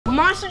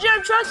monster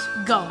jump trucks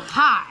go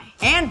high.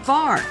 And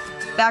far.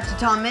 Back to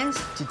Tom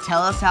Mintz to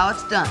tell us how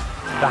it's done.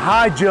 The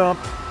high jump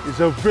is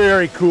a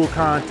very cool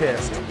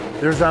contest.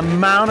 There's an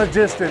amount of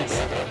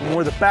distance from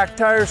where the back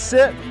tires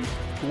sit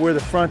to where the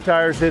front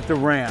tires hit the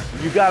ramp.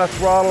 You gotta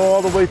throttle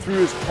all the way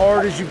through as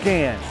hard as you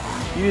can.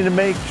 You need to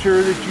make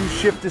sure that you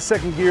shift to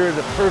second gear at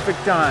the perfect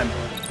time.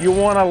 You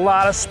want a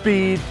lot of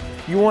speed.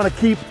 You want to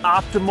keep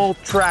optimal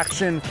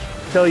traction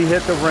till you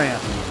hit the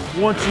ramp.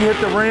 Once you hit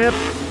the ramp,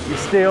 you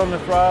stay on the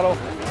throttle,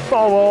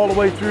 follow all the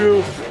way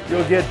through,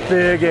 you'll get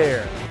big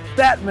air.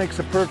 That makes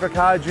a perfect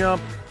high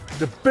jump.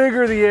 The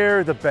bigger the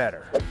air, the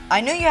better.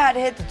 I knew you had to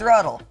hit the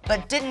throttle,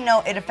 but didn't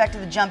know it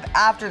affected the jump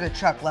after the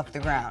truck left the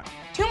ground.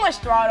 Too much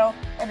throttle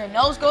and the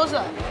nose goes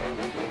up.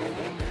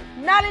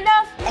 Not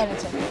enough and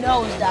it's a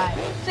nosedive.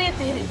 So you have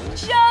to hit it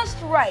just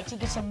right to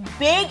get some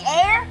big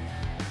air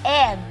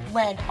and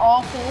land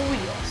all 4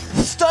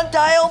 wheels. Stunt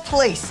dial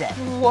playset.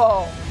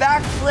 Whoa.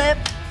 Backflip,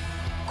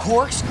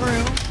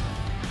 corkscrew,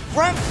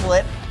 front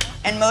flip,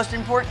 and most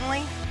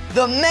importantly,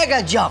 the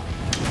mega jump.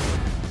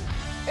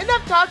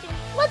 Enough talking,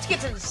 let's get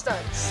to the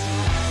stunts.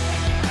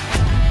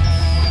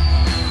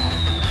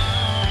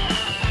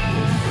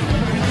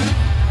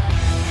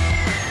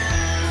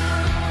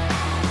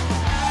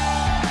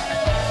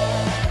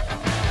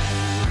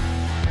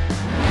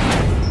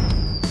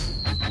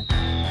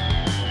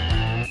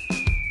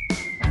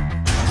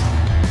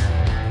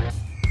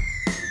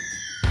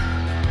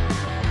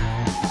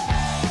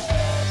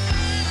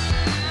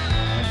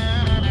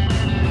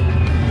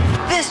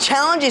 This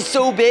challenge is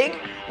so big,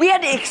 we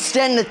had to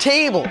extend the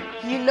table.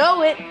 You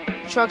know it.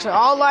 Trucks are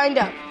all lined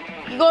up.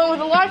 You going with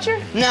the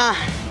launcher? Nah,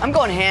 I'm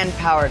going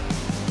hand-powered,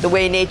 the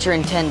way nature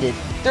intended.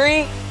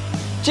 3,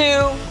 2,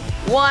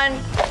 1.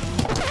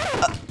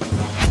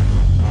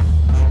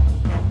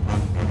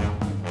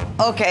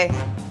 Okay,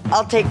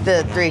 I'll take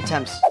the 3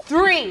 attempts.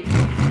 3, 2, 1.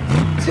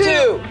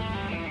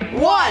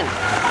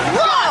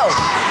 Go!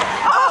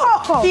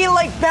 Oh! He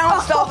like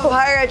bounced off of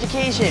higher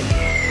education.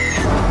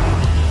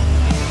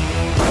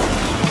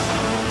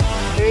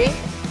 3,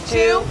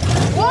 2,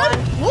 1,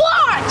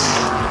 launch!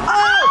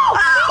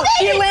 Oh!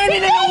 He landed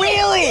in a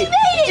wheelie!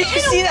 Did you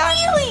see that?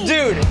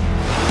 Dude!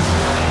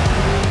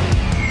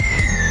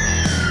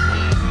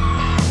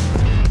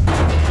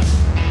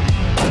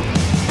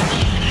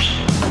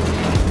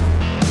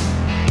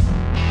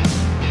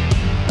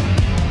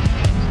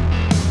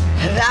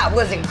 That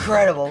was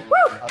incredible.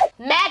 Woo!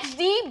 Max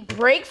D,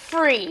 break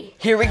free.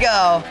 Here we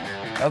go.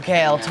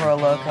 Okay, El Toro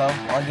Loco,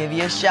 I'll give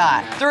you a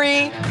shot.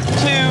 3,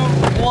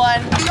 2,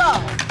 1,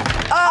 go!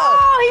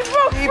 Oh, he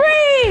broke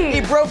free!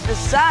 He broke the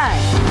sign.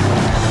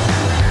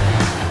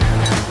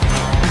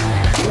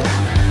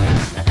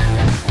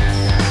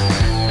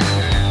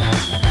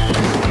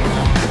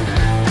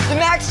 The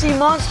Max D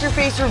Monster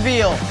Face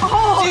reveal.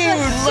 Oh, dude,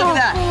 that's look so at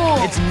that.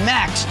 cool. It's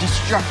Max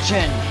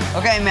Destruction.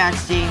 Okay,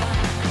 Max D,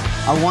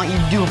 I want you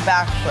to do a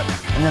backflip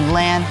and then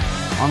land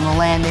on the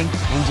landing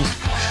and just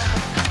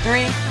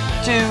 3,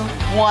 2,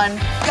 1,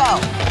 go.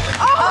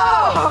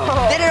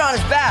 Oh! Did it on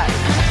his back.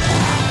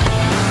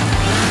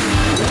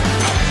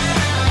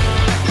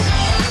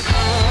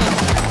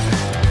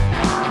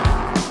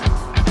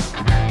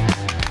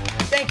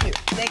 Thank you,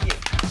 thank you.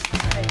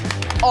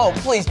 Oh,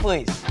 please,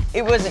 please.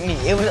 It wasn't me,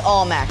 it was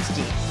all Max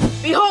D.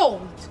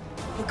 Behold,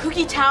 the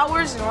Cookie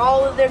Towers in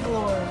all of their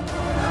glory.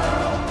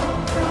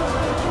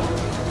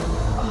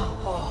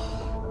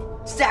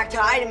 Stacked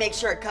high to make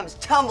sure it comes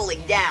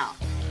tumbling down.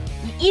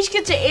 You each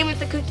get to aim at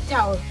the Cookie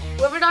Tower.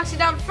 Whoever knocks it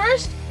down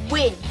first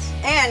wins.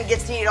 And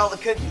gets to eat all the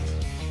cookies.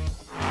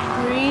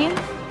 3,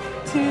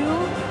 2,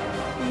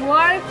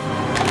 1.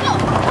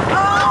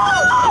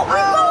 Oh! We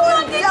both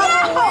knocked it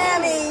double down!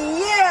 whammy,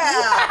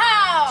 yeah!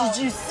 Wow!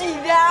 Did you see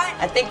that?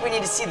 I think we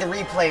need to see the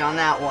replay on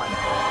that one.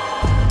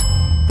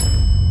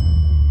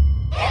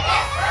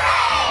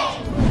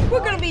 We're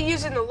gonna be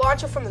using the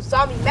launcher from the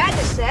Zombie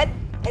Madness set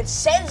and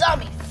send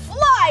Zombie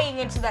flying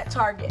into that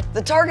target.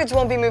 The targets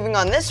won't be moving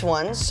on this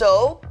one,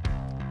 so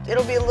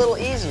it'll be a little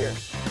easier.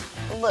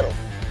 A little.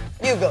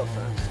 You go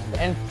first.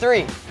 And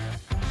 3,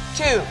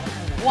 2,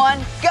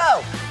 1,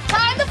 go!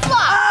 Time to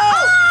fly!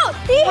 Oh!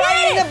 He hit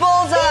Right in it! the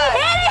bullseye!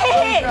 He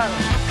hit it!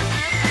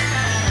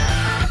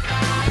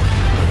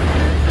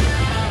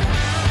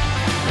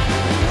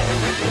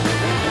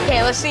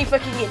 Okay, let's see if I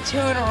can get 2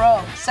 in a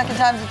row. Second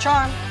time's the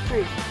charm.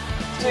 3,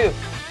 2,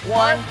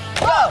 1,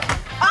 go!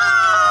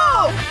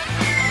 Oh!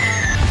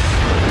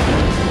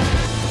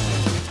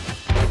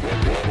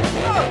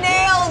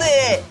 Nailed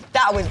it!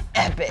 That was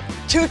epic.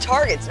 2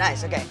 targets,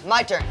 nice. Okay,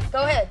 my turn.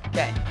 Go ahead.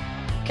 Okay.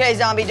 Okay,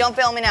 zombie, don't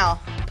fail me now.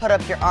 Put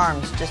up your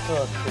arms just to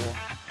look cool.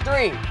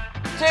 3, 2,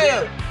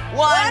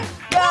 1,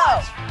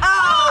 go!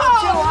 Oh,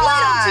 too a high!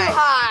 little too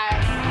high.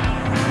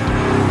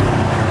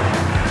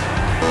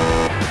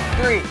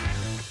 3,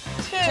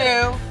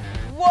 2,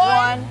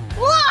 1,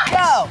 Launch!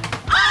 go!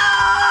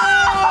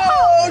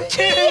 Oh,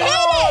 He hit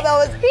it! That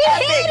was He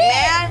epic, hit it!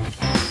 man!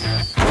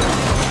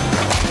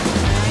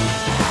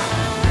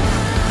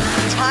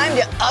 Time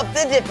to up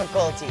the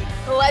difficulty.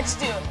 Let's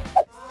do it.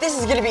 This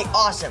is gonna be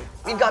awesome.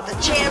 We've got the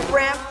champ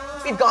ramp,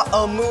 we've got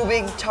a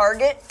moving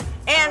target,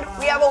 and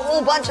we have a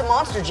whole bunch of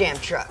Monster Jam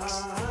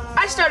trucks.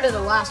 I started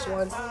the last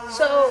one,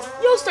 so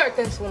you'll start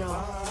this one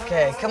off.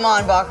 Okay, come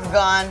on,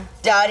 Bakugan.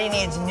 Daddy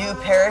needs a new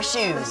pair of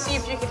shoes. Let's see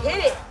if you can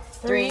hit it.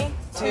 3,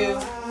 2, 1,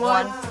 go.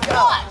 Watch.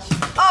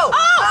 Oh,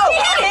 he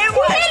hit it.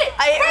 one. He hit it.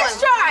 I hit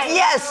First one. try.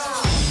 Yes.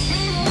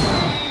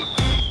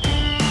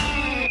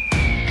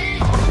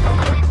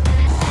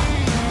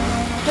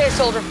 Okay,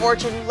 Soldier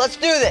Fortune, let's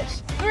do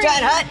this. 3,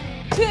 Giant Hut.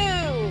 2,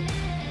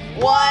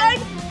 1,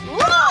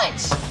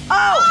 launch!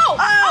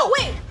 Oh,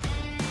 wait,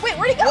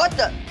 where'd he go? What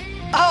the?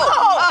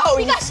 Oh,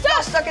 he got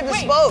stuck. in the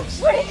Wait, spokes.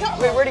 where'd he go?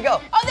 Wait, where'd he go?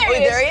 Oh, there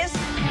he is. There he is.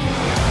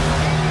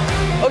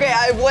 Okay,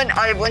 I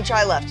have one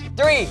try left.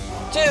 3,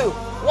 2,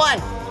 1,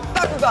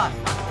 Bakugan.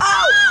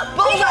 Oh,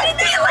 bullseye! He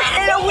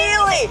landed in a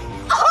wheelie.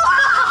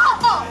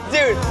 Oh!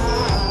 Dude.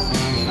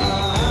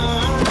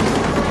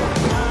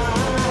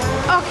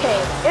 Okay,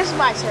 it's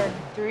my turn.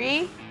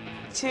 3,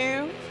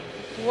 2,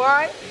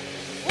 1,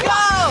 Go!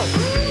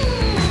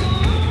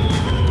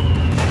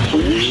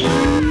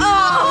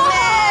 Oh,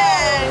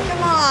 man!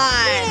 Come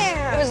on!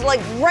 Yeah. It was like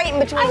right in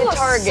between the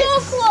targets. so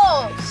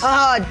close.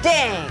 Oh,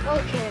 dang.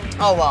 Okay.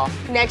 Oh, well.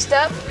 Next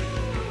up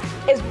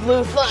is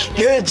Blue Thunder.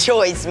 Good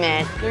choice,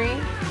 man. 3,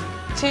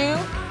 2,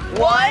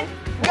 1,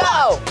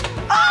 go!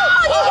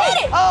 Oh, he hit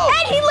it! Oh.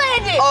 And he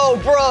landed! Oh,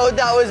 bro,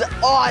 that was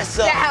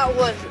awesome. That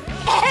was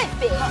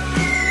epic!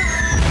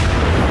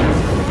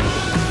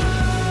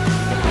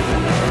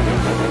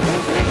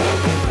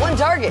 One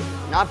target,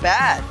 not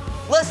bad.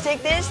 Let's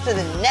take this to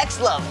the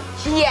next level.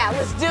 Yeah,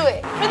 let's do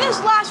it. For this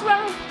last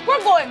round, we're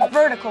going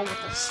vertical with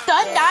the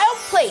stunt dial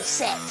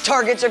playset.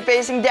 Targets are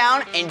facing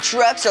down and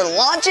trucks are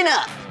launching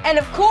up. And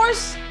of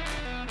course,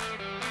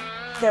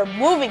 they're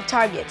moving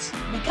targets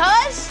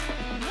because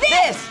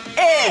This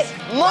is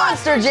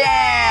Monster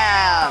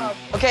Jam!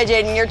 Okay,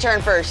 Jaden, your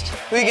turn first.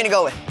 Who are you gonna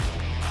go with?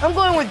 I'm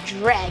going with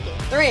Dragon.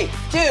 3,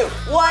 2,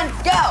 1,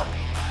 go!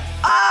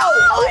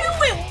 Oh! you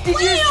went Did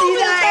you way see over the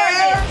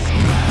that?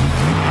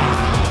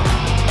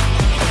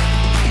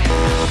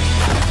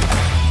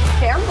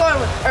 Okay, I'm going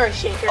with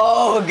Earthshaker.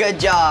 Oh, good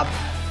job.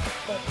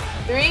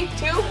 3,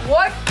 2,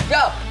 1,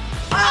 Go!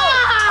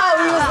 Oh,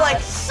 he was like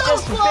so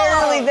just close.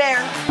 barely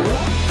there.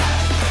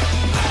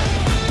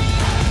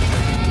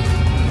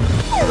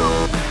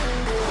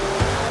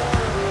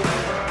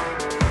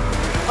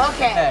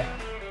 Okay.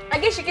 I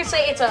guess you could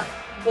say it's a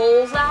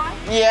bullseye.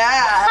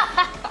 Yeah.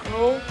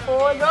 Roll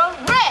for the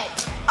red.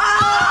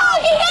 Oh,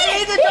 he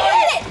hit it! the He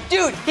target. hit it!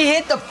 Dude, he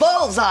hit the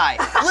bullseye.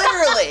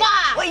 Literally.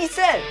 What you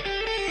said.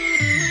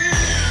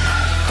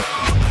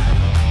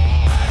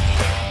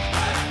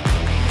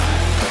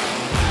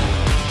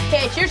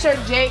 Okay, it's your turn,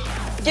 Jake.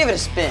 Give it a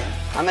spin.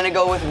 I'm gonna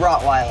go with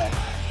Rottweiler.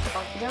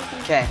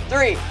 Okay,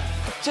 3,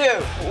 2,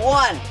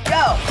 1,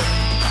 go.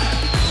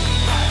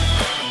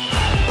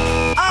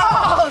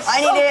 Oh,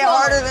 I need to hit close.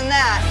 harder than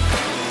that.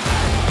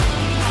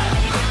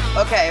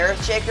 Okay,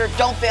 Earthshaker,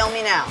 don't fail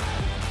me now.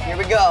 Here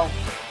we go.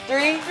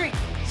 3,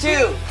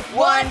 2,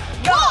 1,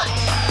 go.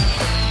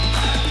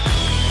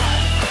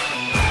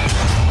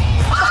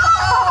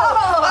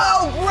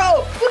 Oh,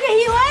 bro. Look at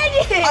he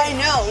landed. I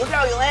know, look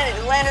how he landed.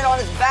 He landed on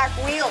his back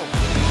wheel.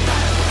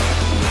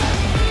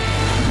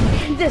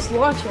 This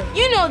launcher.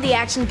 You know the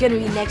action's gonna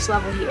be next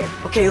level here.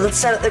 Okay, let's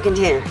set up the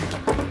container.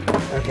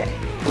 Okay.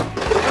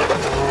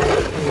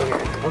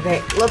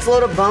 Okay, let's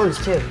load up bones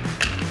too.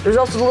 There's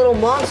also the little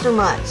monster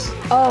mutts.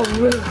 Oh,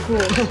 really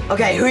cool.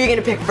 Okay, who are you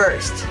gonna pick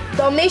first?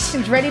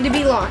 Dalmatian's ready to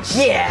be launched.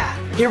 Yeah,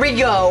 here we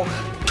go.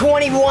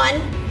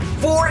 21,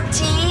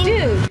 14.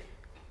 Dude,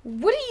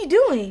 what are you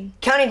doing?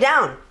 Counting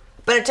down.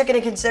 But I took into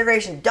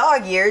consideration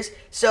dog years,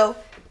 so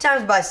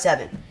times by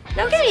 7.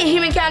 Now give me a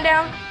human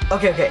countdown.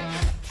 Okay.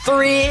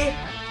 3,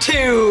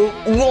 2,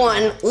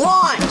 1,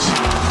 launch!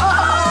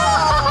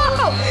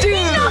 Oh! Dude!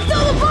 He knocked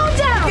all the bones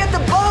out! Get the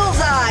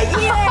bullseye!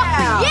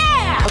 Yeah!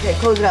 Yeah! Okay,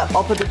 close it up.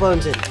 I'll put the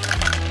bones in.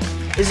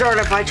 Is it alright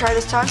if I try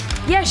this time?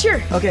 Yeah,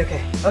 sure. Okay.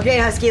 Okay,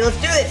 Husky, let's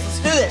do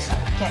this.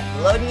 Okay,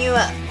 loading you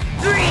up.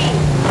 3,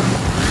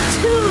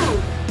 2,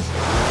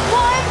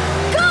 1,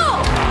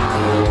 go!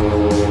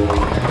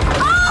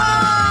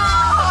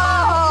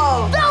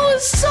 Oh! That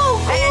was so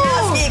cool! And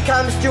Husky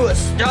comes to a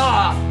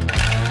stop.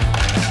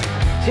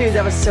 Dude,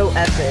 that was so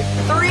epic.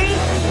 3,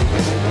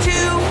 2,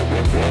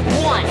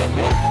 1.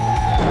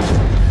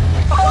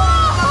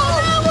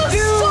 Oh, that was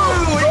Dude, so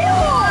cool!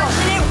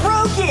 And it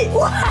broke it!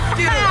 Wow.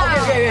 Dude,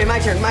 okay, my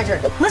turn.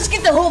 Let's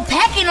get the whole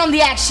pack-in on the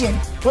action.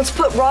 Let's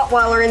put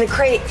Rottweiler in the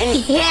crate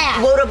and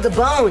Yeah. load up the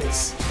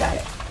bones. Got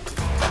it.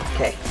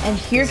 Okay. And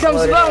here Let's comes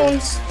load it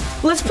Bones.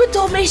 Let's put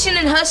Dalmatian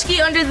and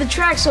Husky under the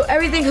track so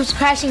everything comes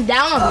crashing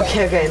down on them.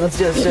 Okay, let's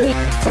do it. Okay.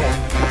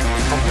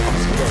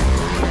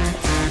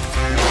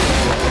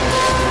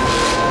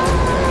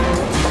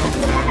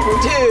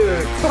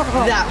 Dude,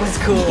 that was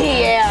cool.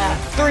 Yeah.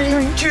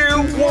 3,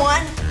 2,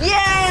 1,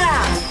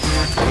 yeah!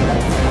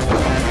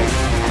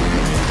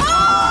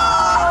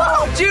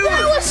 Oh, dude!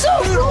 That was so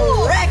you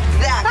cool! wrecked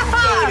that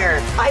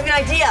container. I have an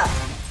idea.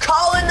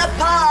 Call in the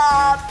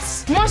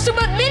Pops. Monster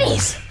Butt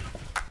Minis.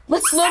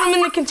 Let's load them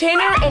in the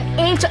container and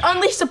aim to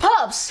unleash the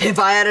pups. If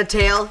I had a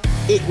tail,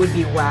 it would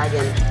be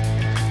wagging.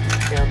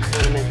 Here, I'll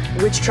put 'em in.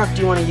 Which truck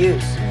do you want to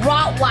use?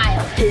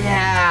 Rottweiler.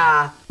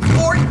 Yeah.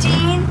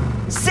 14,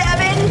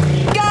 7,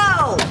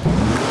 go!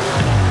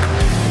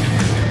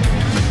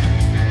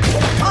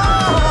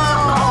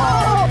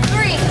 Oh!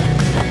 3,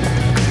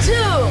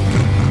 2,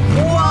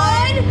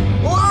 1,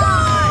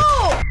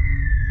 go!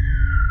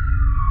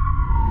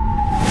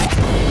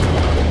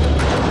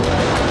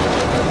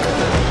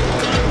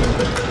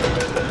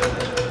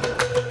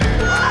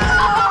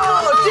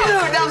 Oh,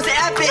 dude, that was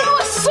epic! That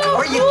was so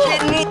Are you cool.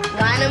 kidding me?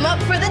 Line them up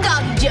for the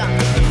doggy jump.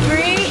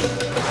 3,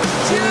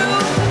 2,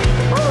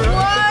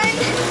 1,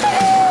 go!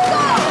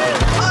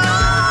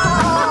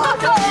 Oh,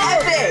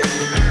 epic!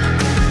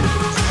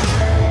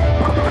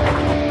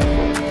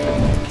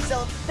 So,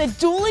 The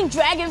Dueling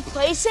Dragon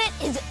playset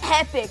is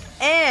epic.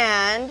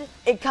 and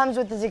it comes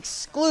with this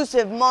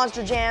exclusive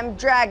Monster Jam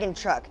Dragon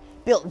truck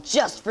built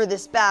just for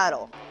this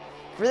battle.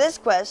 For this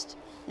quest,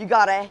 you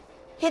gotta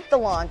hit the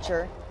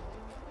launcher,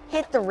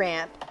 hit the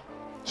ramp,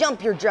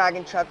 jump your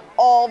dragon truck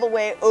all the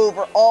way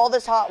over all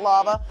this hot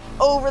lava,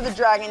 over the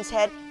dragon's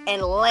head,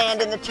 and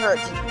land in the turret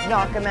to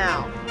knock him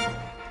out.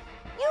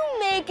 You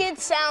make it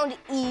sound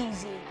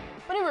easy,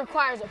 but it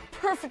requires a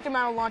perfect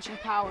amount of launching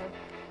power.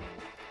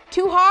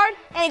 Too hard,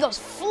 and it goes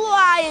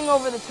flying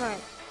over the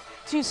turret.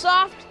 Too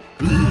soft,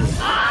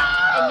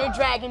 and you're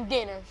dragging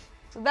dinner.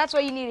 So that's why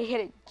you need to hit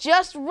it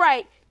just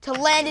right to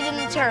land it in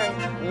the turret.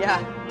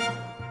 Yeah,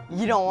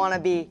 you don't wanna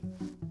be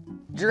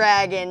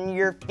dragging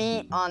your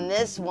feet on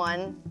this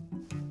one.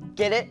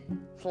 Get it?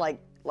 Like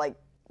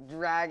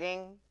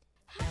dragging.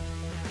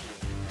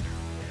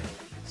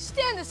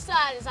 Stand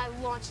aside as I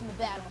launch into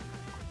battle.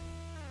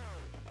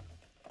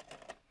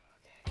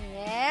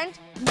 And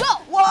go!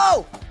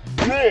 Whoa!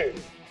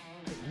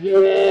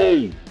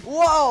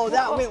 Whoa,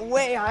 that went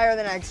way higher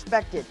than I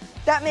expected.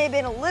 That may have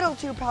been a little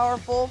too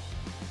powerful.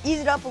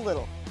 Ease it up a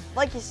little.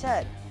 Like you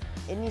said,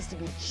 it needs to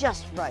be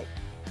just right.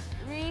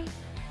 3,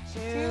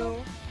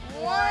 2,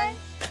 1,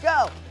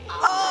 go!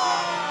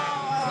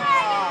 Oh!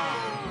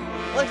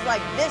 Looks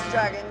like this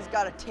dragon's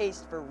got a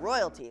taste for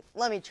royalty.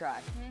 Let me try.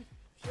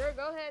 Sure,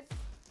 go ahead.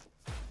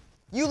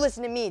 You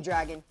listen to me,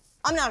 dragon.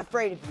 I'm not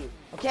afraid of you,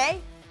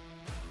 okay?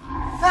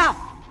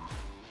 Ah!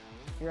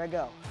 Here I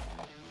go.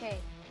 Okay.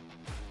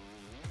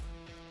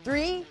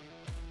 3,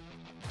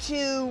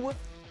 2,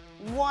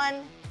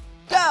 1,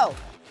 go!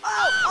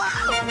 Oh!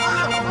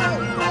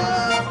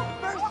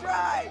 First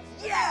try!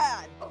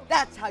 Yeah!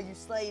 That's how you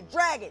slay a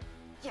dragon.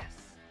 Yes.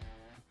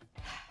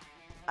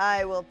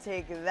 I will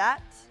take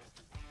that.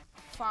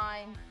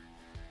 Fine.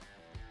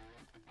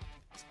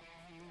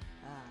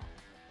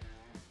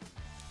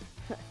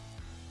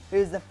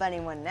 Who's the funny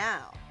one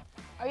now?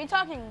 Are you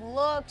talking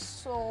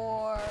looks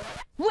or...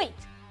 Wait!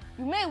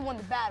 You may have won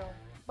the battle,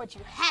 but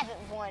you haven't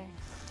won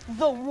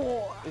the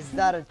war. Is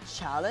that a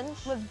challenge?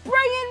 Let's bring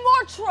in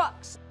more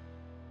trucks.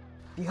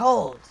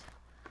 Behold,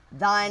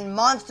 thine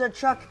monster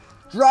truck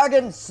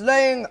dragon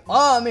slaying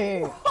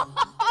army.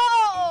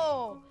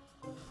 Oh!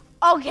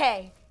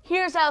 Okay,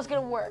 here's how it's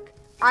gonna work.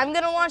 I'm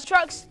gonna launch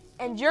trucks,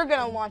 and you're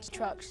gonna launch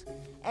trucks.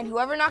 And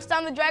whoever knocks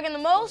down the dragon the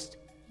most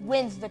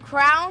wins the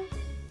crown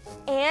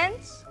and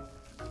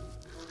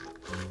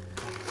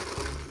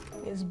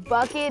his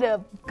bucket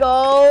of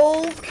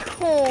gold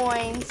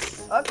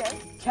coins. Okay,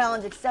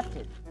 challenge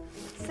accepted.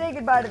 Say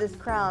goodbye to this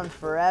crown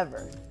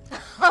forever.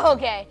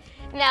 Okay,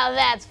 now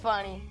that's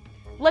funny.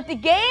 Let the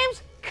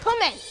games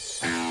commence.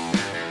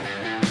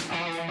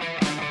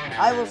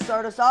 I will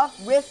start us off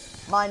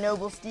with my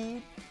noble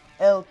steed,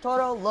 El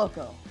Toro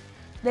Loco.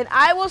 Then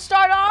I will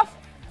start off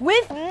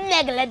with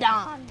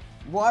Megalodon.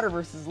 Water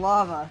versus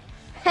lava,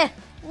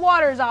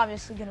 Water's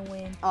obviously gonna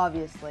win.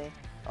 obviously.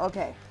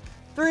 Okay,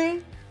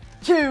 3,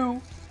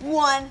 2,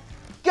 1,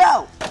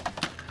 go!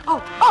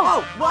 What?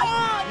 Oh,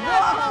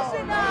 not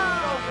close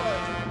enough. So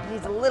close.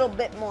 Needs a little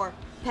bit more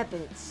pep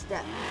in its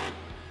step.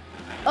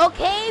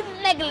 Okay,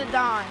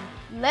 Megalodon,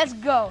 let's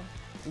go.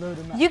 Load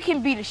him up. You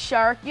can beat a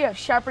shark. You have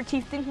sharper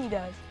teeth than he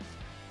does.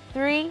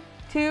 3,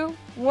 2,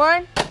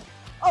 1.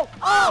 Oh!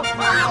 Let's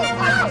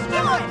do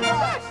it!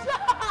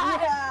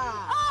 Yeah!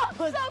 Oh,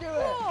 Let's so do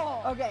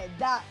cool. it! Okay,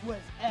 that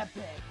was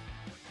epic.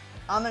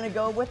 I'm gonna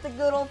go with the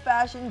good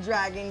old-fashioned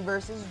dragon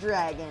versus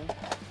dragon.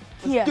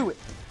 Let's do it.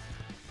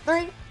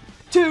 3,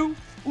 2,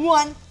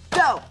 1,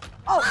 go!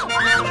 Oh!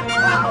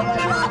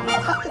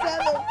 That was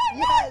epic!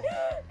 Yes!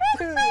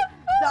 Dude,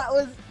 that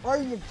was, are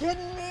you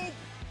kidding me?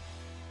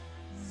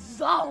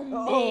 Zombie.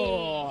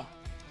 Oh.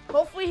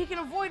 Hopefully he can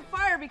avoid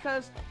fire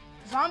because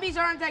zombies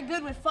aren't that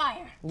good with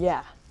fire.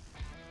 Yeah.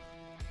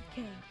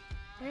 Okay,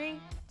 3,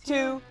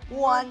 2,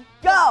 1,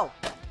 go!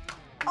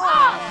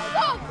 Oh,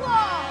 so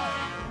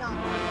close. Not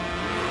good.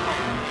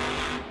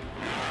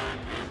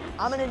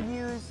 I'm gonna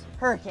use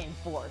Hurricane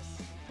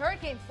Force.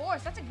 Hurricane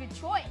Force, that's a good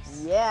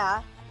choice.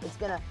 Yeah, it's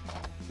gonna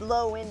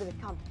blow into the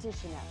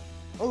competition at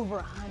over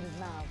 100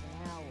 miles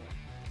an hour.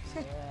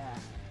 Yeah.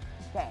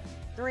 Okay,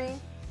 3,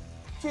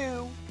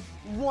 2,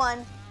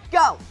 1,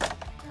 go.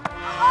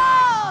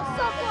 Oh,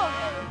 so close.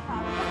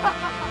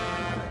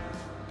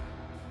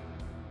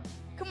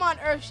 Come on,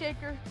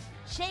 Earthshaker.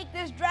 Shake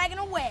this dragon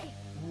away.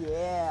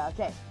 Yeah,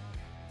 okay.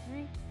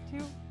 3,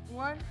 2,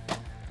 1.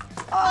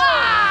 Oh!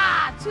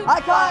 Ah! Too I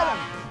far. caught him.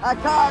 I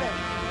caught him.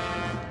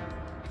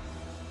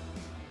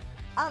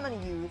 I'm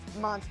gonna use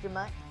Monster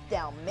Mutt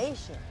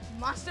Dalmatian.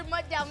 Monster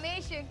Mutt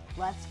Dalmatian.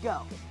 Let's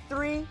go.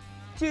 3,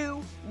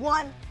 2,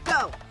 1,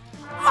 go.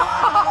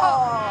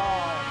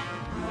 Oh!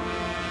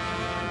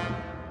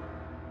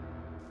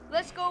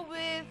 Let's go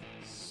with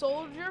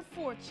Soldier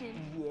Fortune.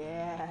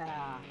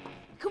 Yeah.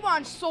 Come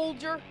on,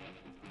 Soldier.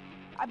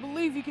 I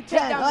believe you can take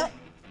down What?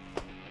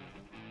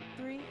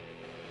 3,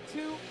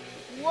 2,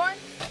 1.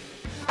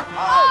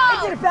 Oh,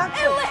 it did a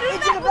backflip.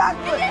 It did a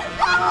backflip.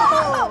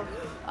 Oh!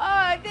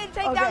 Oh, it didn't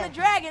take down the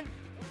dragon.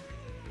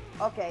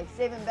 Okay,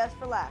 saving best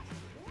for last.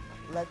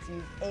 Let's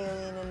use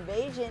Alien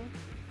Invasion.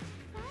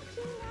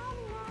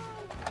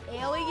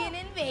 Alien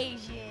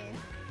Invasion.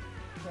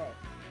 Okay.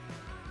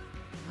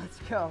 Let's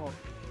go.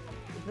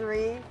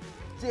 3,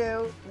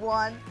 2,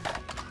 1.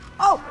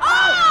 Oh!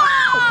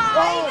 Oh! He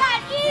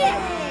got Dang.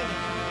 eaten.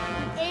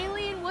 The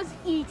alien was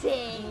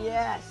eaten.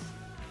 Yes.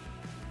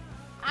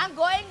 I'm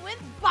going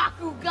with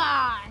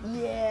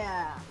Bakugan.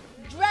 Yeah.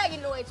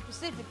 Dragonoid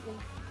specifically.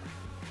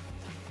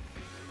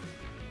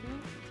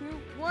 3, 2,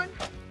 1.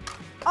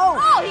 Oh!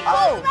 Oh, he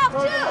closed him out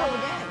closed too. him out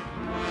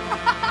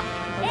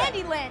again. And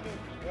he landed.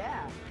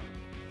 Yeah.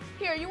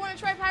 Here, you want to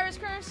try Pirate's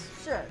Curse?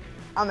 Sure.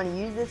 I'm gonna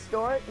use this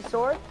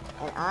sword,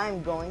 and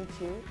I'm going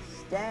to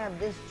stab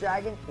this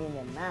dragon in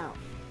the mouth.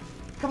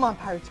 Come on,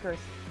 Pirate's Curse.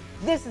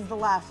 This is the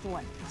last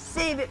one.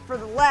 Save it for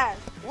the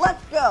last.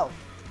 Let's go.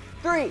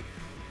 3,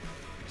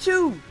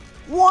 2,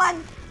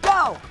 1,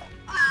 go.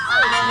 Oh,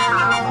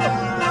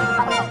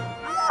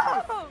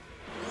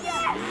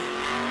 yes!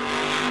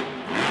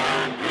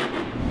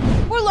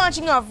 We're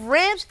launching off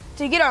ramps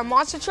to get our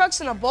monster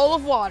trucks in a bowl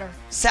of water.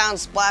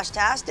 Sounds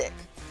splashtastic.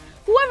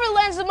 Whoever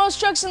lands the most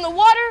trucks in the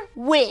water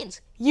wins.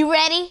 You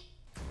ready?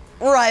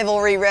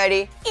 Rivalry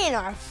ready. In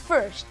our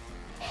first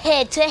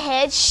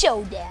head-to-head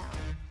showdown.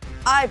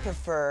 I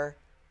prefer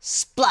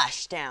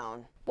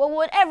splashdown. Well,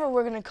 whatever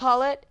we're gonna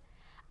call it,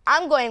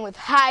 I'm going with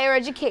higher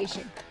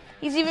education.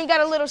 He's even got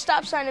a little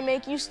stop sign to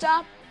make you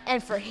stop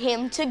and for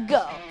him to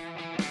go.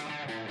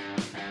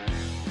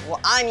 Well,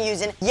 I'm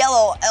using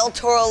yellow El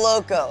Toro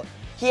Loco.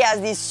 He has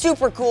these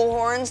super cool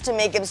horns to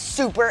make him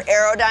super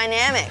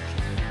aerodynamic.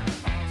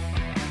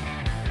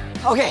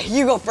 Okay,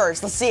 you go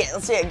first. Let's see it.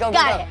 Let's see it. Go,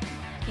 Got go, it.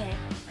 Okay.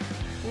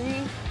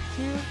 3,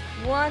 2,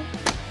 1.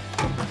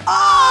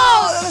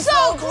 Oh, that was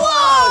so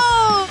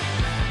close.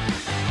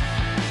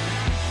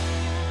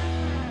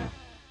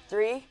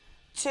 3,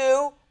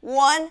 2,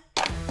 1.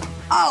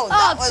 Oh,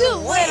 that was too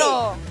late.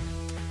 little.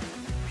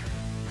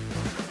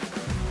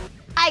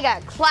 I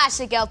got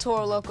classic El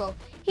Toro Loco.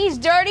 He's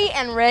dirty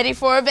and ready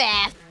for a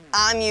bath.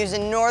 I'm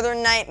using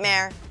Northern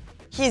Nightmare.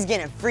 He's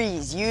gonna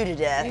freeze you to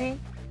death. 3,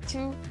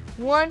 2,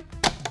 1.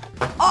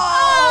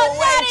 Oh, way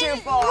that too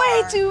is far.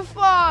 Way too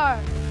far.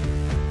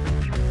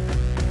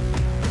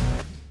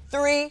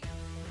 3,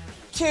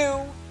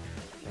 2,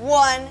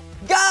 1,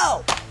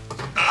 go!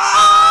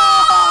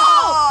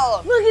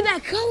 Oh! Look at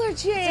that color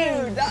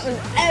change. Dude, that was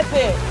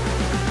epic.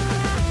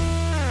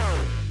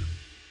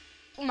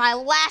 My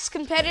last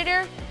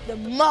competitor, the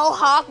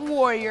Mohawk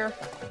Warrior.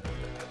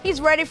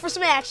 He's ready for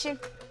some action.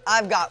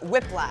 I've got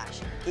Whiplash.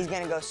 He's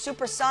gonna go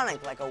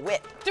supersonic like a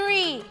whip.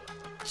 3,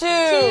 2,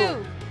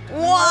 1,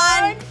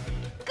 1.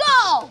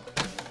 go!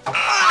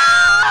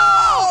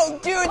 Oh,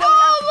 dude!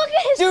 Oh, look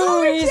at his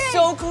color Dude, he's change.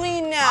 so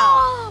clean now.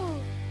 Oh.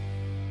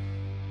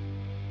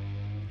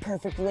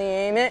 Perfectly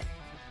aim it.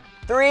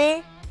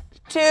 3,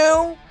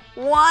 2,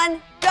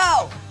 1, go!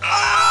 Oh! I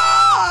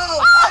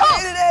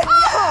did it!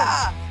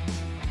 Yeah!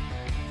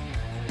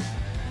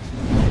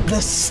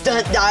 The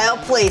stunt dial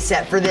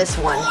playset for this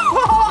one.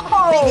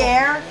 Big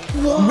air,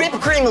 whipped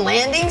cream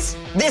landings.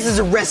 This is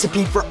a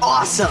recipe for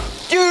awesome.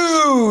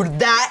 Dude,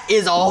 that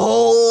is a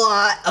whole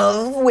lot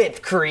of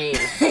whipped cream.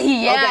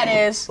 Yeah, it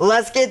is.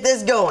 Let's get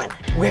this going.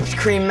 Whipped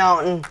cream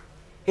mountain.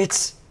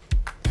 It's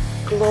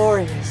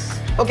glorious.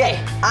 Okay,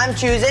 I'm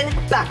choosing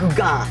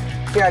Bakugan.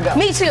 Here I go.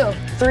 Me too.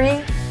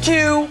 3,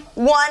 2,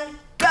 1,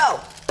 go.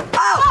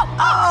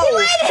 Oh! He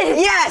landed!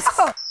 Yes!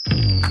 Oh.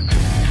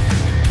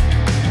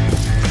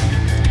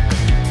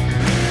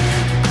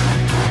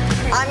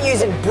 I'm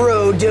using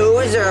Bro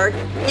Dozer,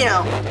 you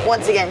know,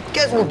 once again,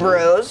 because we're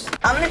bros.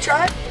 I'm gonna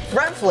try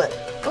front flip.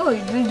 Oh,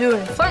 you've been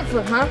doing front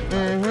flip, huh?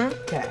 Mm-hmm.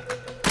 Okay.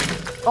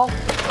 Oh.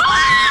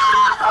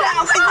 That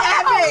was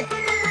epic!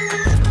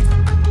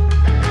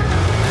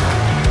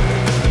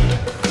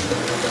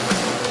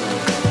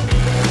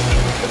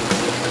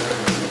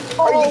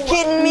 Are you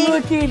kidding me?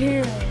 Look at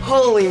him.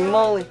 Holy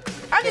moly.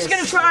 I'm just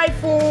gonna try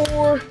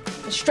for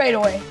the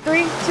straightaway.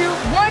 3, 2, 1.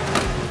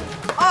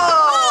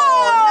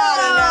 Oh, not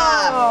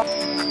enough.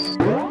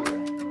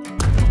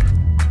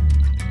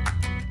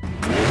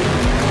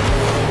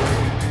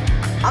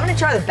 I'm gonna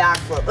try the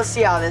backflip. Let's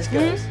see how this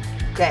goes.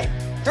 Okay.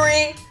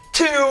 3,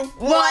 2,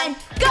 1,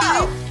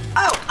 go!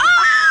 Oh!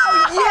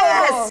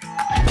 Yes!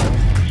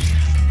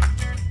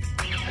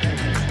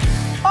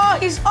 Oh,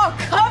 he's all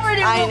covered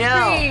in I whipped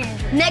know. cream.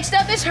 Next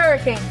up is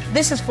Hurricane.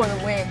 This is for the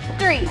win.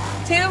 3, 2, 1.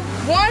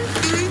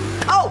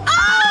 Oh!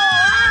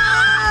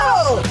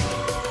 Oh!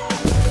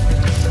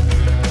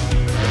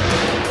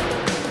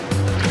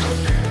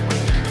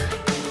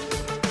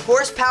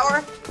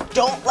 Horsepower,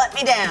 don't let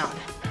me down.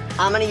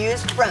 I'm gonna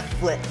use front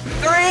flip.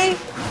 3,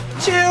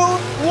 2,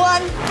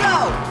 1,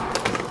 go!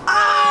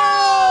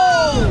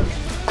 Oh!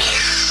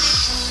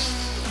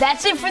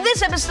 That's it for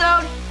this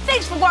episode.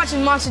 Thanks for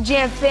watching Monster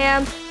Jam,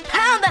 fam.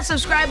 Pound that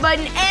subscribe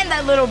button and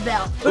that little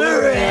bell.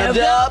 Rev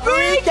up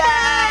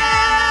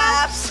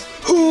recaps!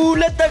 Who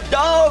let the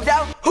dogs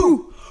out?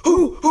 Who?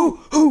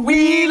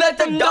 We let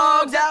the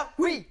dogs out.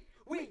 We.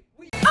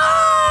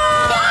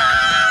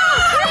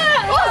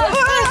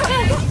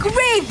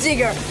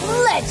 Gravedigger,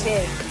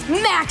 legend,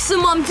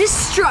 maximum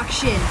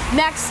destruction,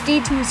 Max D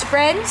to his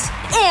friends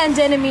and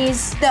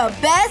enemies, the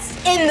best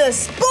in the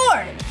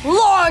sport,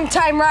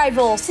 longtime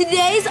rivals.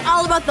 Today's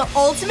all about the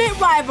ultimate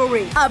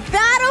rivalry, a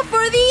battle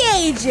for the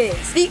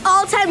ages, the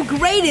all-time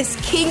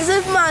greatest kings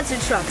of monster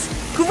trucks,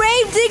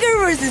 Gravedigger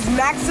versus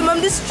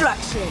Maximum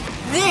Destruction.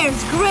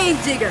 There's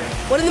Gravedigger,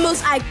 one of the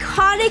most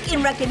iconic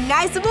and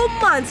recognizable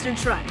monster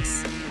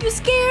trucks. You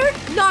scared?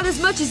 Not as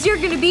much as you're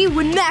gonna be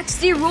when Max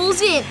D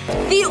rolls in.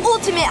 The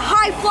ultimate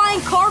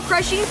high-flying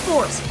car-crushing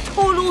force,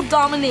 total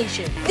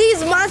domination.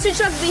 These monster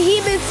truck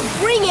behemoths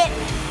bring it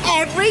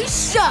every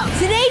show.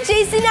 Today,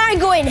 Jason and I are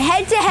going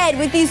head-to-head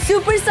with these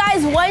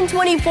super-sized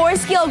 124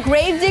 scale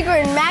Gravedigger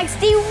and Max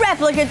D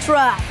replica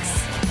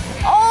trucks.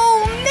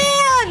 Oh man!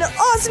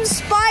 Awesome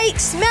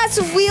spikes,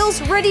 massive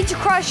wheels, ready to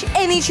crush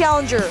any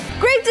challenger.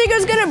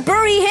 Gravedigger's gonna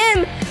bury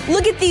him.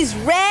 Look at these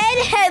red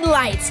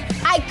headlights.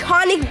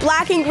 Iconic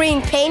black and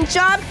green paint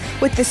job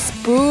with the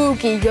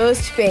spooky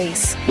ghost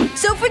face.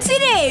 So for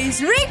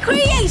today's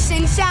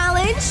recreation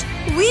challenge,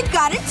 we've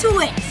got a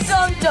twist.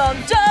 Dum dum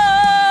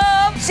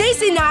dum!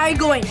 Jason and I are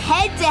going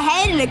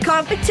head-to-head in a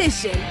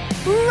competition,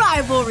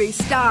 rivalry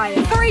style.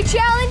 3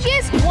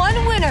 challenges,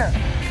 1 winner.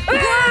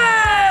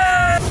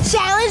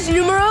 Challenge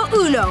numero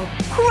uno,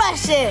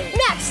 crushing.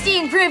 Max D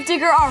and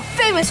Gravedigger are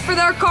famous for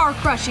their car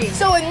crushing.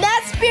 So in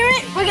that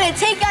spirit, we're gonna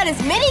take out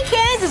as many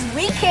cans as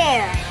we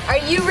can. Are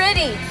you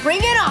ready? Bring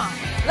it on.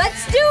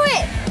 Let's do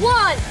it.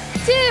 1,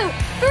 2,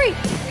 3.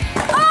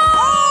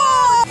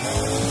 Oh!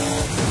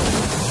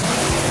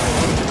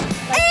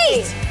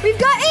 8! We've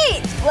got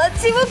 8. Let's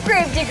see what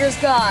Gravedigger's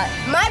got.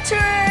 My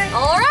turn.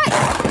 All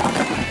right.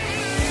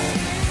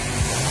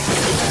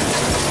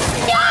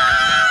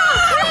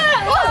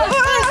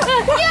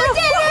 You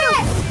did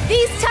it!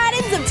 These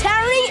titans of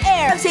towering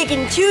air have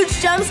taken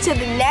huge jumps to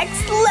the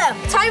next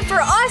level. Time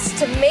for us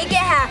to make it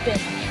happen.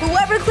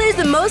 Whoever clears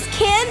the most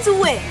cans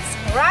wins.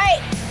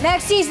 Right?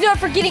 Max D's known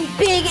for getting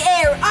big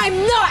air.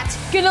 I'm not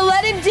gonna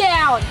let him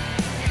down.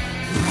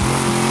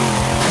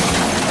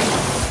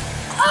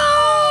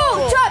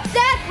 Oh! Drop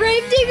that,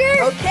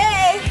 Gravedigger!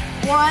 Okay.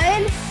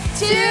 1,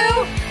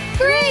 2,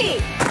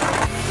 3.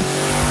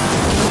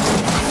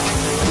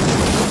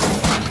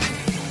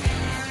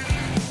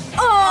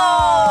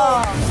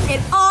 Oh!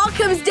 It all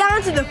comes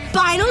down to the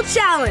final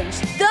challenge,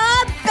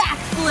 the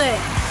backflip.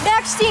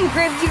 Max D and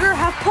Gravedigger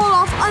have pulled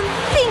off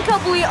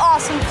unthinkably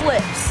awesome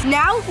flips.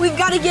 Now, we've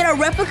got to get our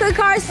replica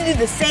cars to do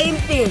the same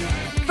thing.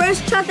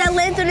 First truck that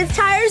lands on its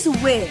tires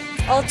wins.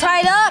 All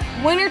tied up,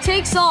 winner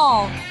takes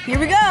all. Here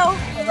we go.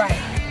 All right.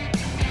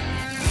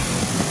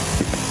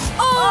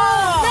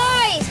 Oh,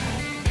 nice!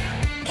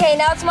 Okay,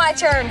 now it's my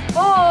turn.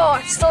 Oh,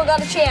 I still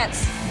got a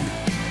chance.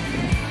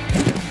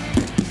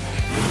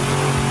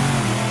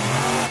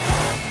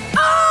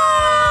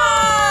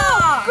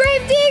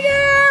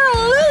 Gravedigger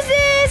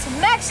loses!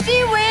 Max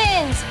D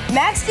wins!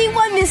 Max D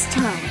won this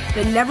time,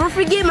 but never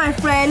forget, my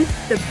friend,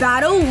 the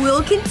battle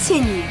will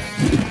continue.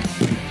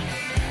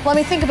 Let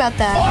me think about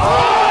that.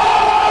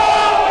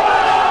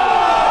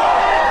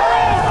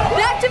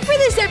 That's it for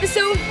this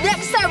episode.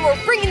 Next time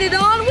we're bringing it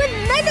on with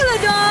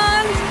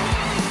Megalodons.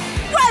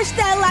 Rush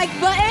that like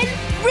button.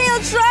 Real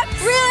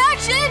trucks, real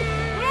action,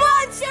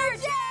 Monster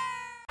Jam!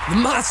 The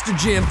Monster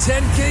Jam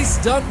 10K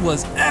stunt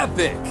was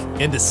epic!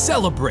 And to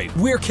celebrate,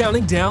 we're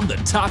counting down the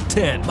top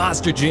 10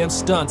 Monster Jam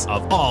stunts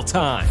of all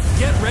time.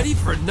 Get ready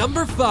for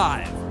number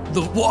 5,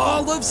 the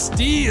Wall of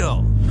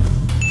Steel.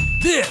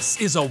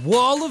 This is a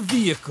wall of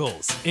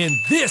vehicles, and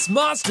this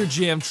Monster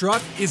Jam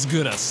truck is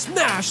gonna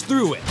smash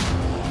through it.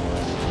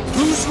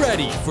 Who's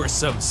ready for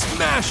some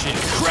smashing,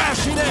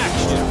 crashing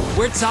action?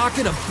 We're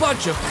talking a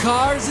bunch of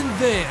cars and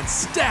vans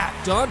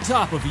stacked on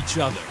top of each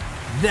other.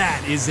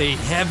 That is a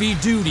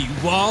heavy-duty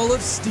wall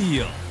of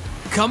steel.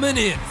 Coming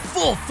in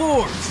full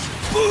force.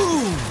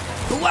 Boom!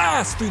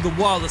 Blast through the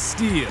wall of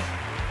steel.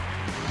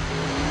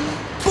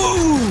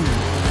 Boom!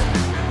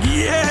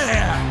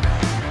 Yeah!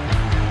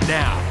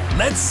 Now,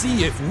 let's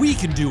see if we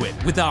can do it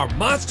with our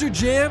Monster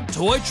Jam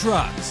toy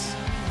trucks.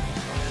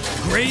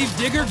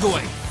 Gravedigger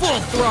going full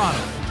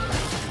throttle.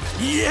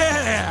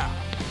 Yeah!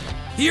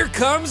 Here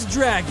comes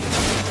Dragon.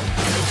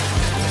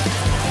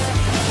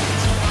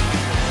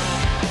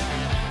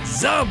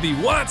 zombie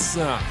wants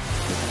some.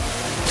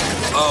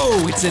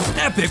 Oh, it's an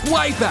epic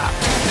wipeout.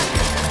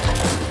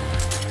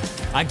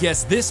 I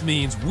guess this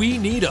means we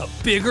need a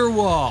bigger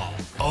wall.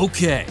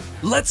 Okay,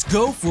 let's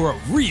go for a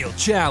real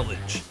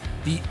challenge.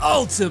 The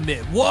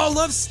ultimate wall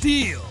of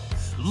steel.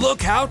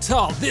 Look how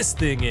tall this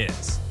thing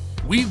is.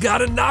 We've got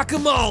to knock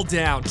them all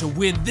down to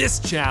win this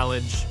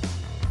challenge.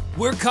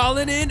 We're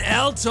calling in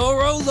El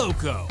Toro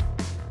Loco.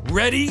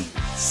 Ready,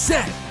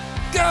 set,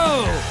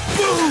 go!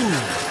 Boom!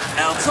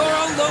 El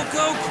Toro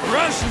Loco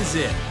crushes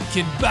it.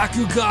 Can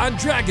Bakugan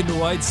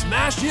Dragonoid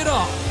smash it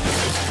off?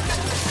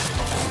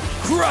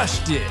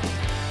 Crushed it.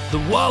 The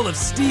wall of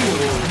steel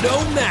is no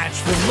match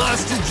for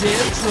Monster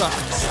Jam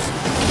trucks.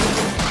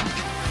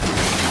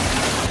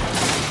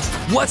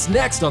 What's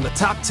next on the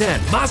top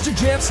 10 Monster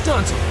Jam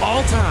stunts of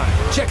all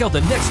time? Check out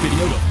the next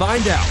video to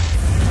find out.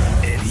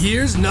 And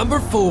here's number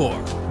 4,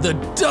 the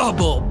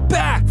double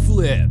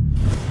backflip.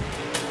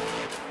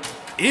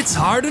 It's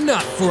hard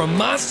enough for a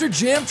Monster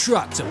Jam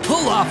truck to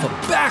pull off a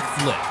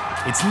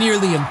backflip. It's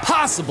nearly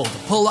impossible to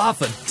pull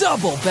off a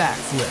double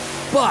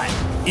backflip, but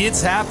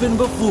it's happened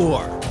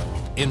before.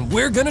 And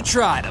we're gonna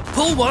try to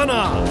pull one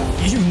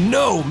off. You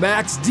know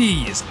Max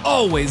D is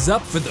always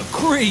up for the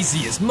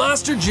craziest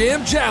Monster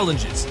Jam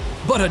challenges,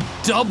 but a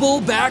double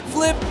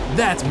backflip?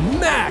 That's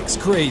max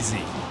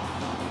crazy.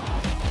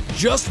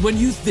 Just when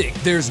you think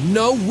there's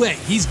no way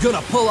he's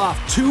gonna pull off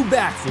 2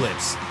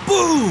 backflips,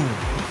 boom!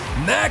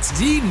 Max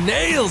D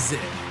nails it.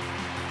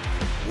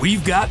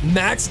 We've got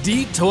Max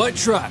D toy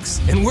trucks,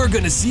 and we're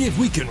gonna see if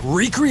we can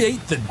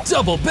recreate the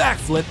double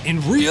backflip in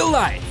real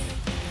life.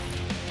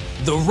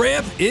 The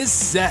ramp is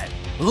set.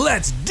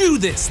 Let's do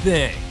this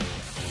thing.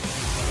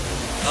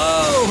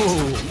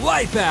 Oh,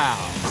 wipeout.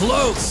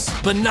 Close,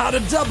 but not a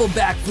double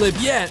backflip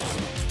yet.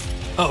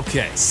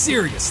 Okay,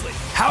 seriously,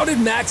 how did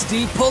Max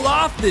D pull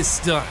off this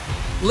stunt?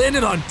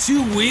 Landed on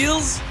 2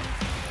 wheels?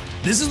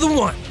 This is the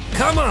one,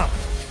 come on.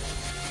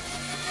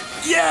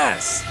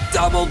 Yes,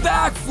 double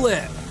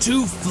backflip.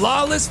 2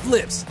 flawless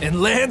flips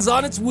and lands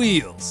on its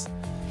wheels.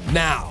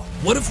 Now,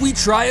 what if we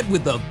try it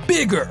with a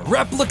bigger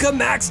replica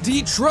Max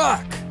D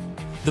truck?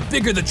 The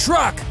bigger the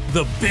truck,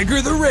 the bigger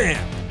the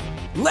ramp.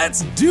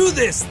 Let's do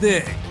this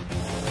thing.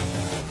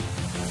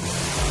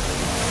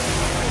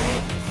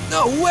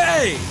 No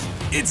way!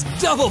 It's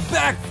double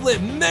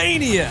backflip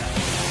mania!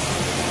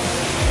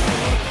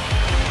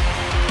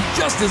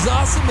 Just as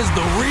awesome as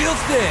the real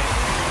thing.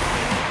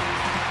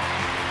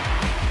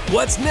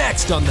 What's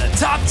next on the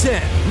top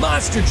 10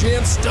 Monster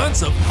Jam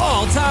stunts of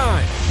all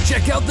time?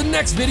 Check out the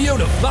next video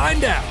to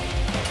find out.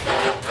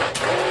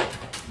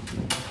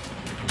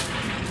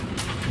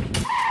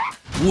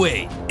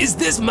 Wait, is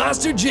this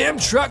Monster Jam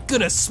truck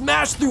gonna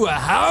smash through a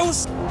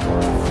house?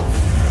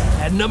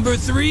 At number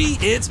 3,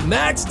 it's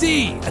Max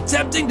D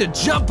attempting to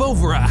jump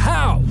over a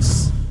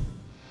house.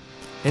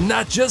 And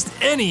not just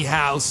any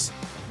house.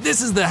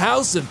 This is the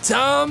house of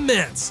Tom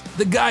Mentz,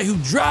 the guy who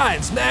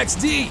drives Max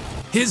D.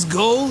 His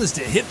goal is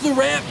to hit the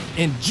ramp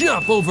and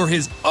jump over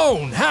his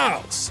own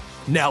house.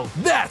 Now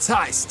that's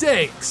high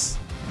stakes.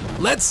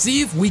 Let's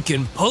see if we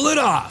can pull it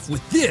off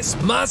with this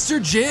Monster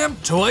Jam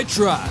toy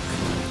truck.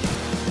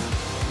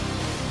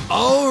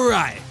 All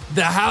right,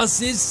 the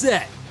house is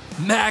set.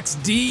 Max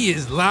D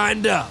is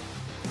lined up.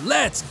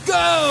 Let's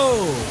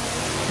go!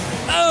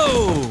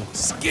 Oh,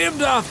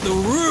 skimmed off the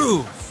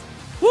roof.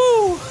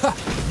 Woo,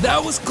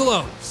 that was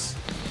close.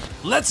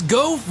 Let's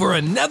go for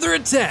another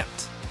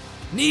attempt.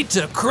 Need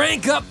to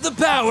crank up the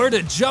power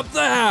to jump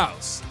the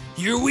house.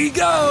 Here we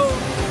go.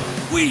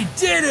 We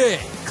did it,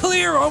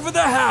 clear over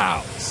the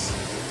house.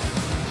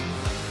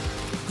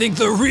 Think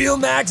the real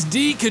Max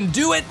D can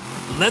do it?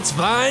 Let's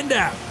find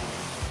out.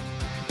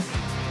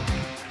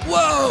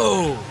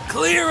 Whoa!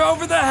 Clear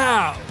over the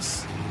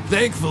house!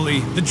 Thankfully,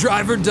 the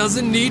driver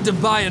doesn't need to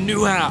buy a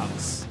new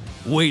house.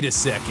 Wait a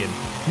second.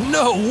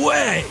 No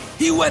way!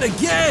 He went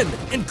again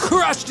and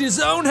crushed his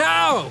own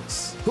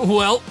house!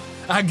 Well,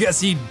 I guess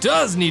he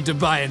does need to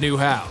buy a new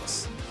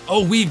house.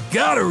 Oh, we've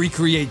gotta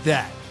recreate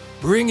that.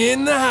 Bring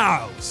in the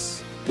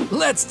house.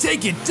 Let's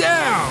take it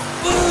down!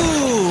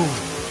 Boom!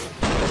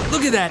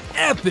 Look at that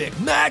epic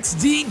Max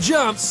D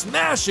jump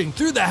smashing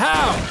through the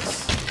house!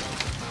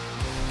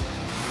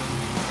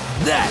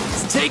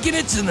 That's taking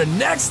it to the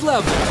next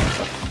level.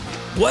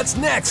 What's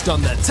next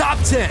on the top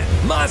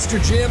 10 Monster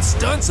Jam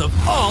stunts of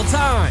all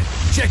time?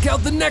 Check out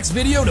the next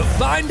video to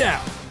find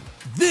out.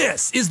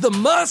 This is the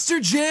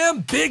Monster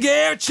Jam Big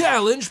Air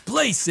Challenge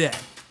playset.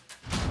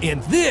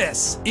 And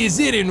this is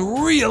it in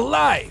real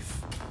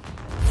life.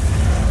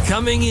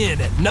 Coming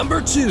in at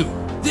number 2,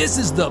 this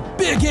is the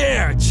Big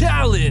Air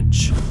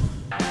Challenge.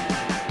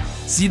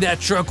 See that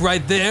truck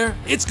right there?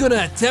 It's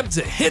gonna attempt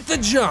to hit the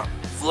jump,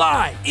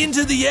 fly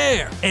into the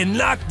air, and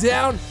knock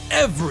down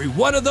every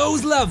one of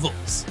those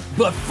levels.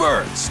 But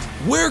first,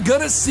 we're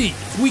gonna see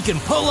if we can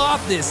pull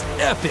off this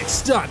epic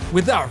stunt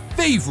with our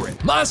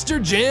favorite Monster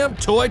Jam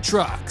toy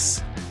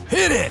trucks.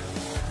 Hit it!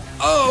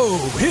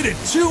 Oh, hit it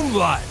too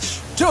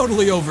much.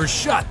 Totally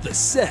overshot the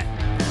set.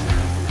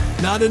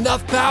 Not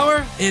enough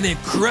power, and it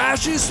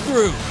crashes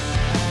through.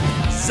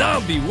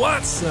 zombie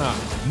wants some.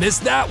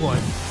 Missed that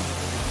one.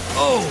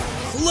 Oh,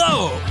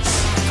 close.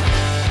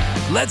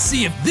 Let's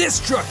see if this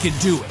truck can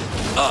do it.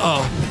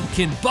 Uh-oh.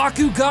 Can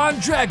Bakugan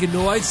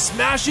Dragonoid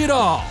smash it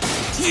all?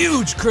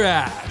 Huge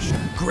crash.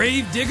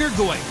 Gravedigger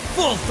going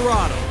full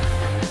throttle.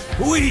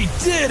 We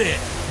did it.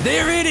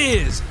 There it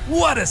is.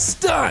 What a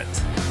stunt.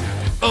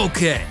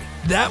 Okay,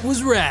 that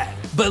was rad.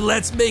 But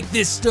let's make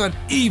this stunt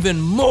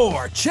even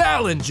more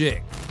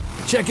challenging.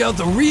 Check out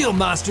the real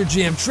Monster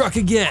Jam truck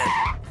again.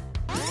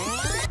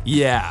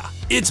 Yeah,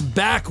 it's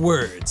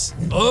backwards.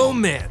 Oh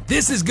man,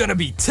 this is gonna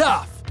be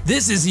tough.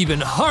 This is even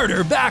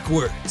harder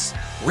backwards.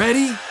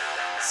 Ready,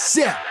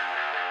 set,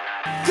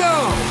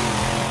 go!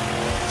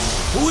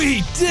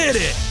 We did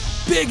it!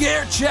 Big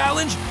air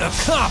challenge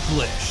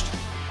accomplished.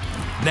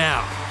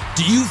 Now,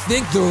 do you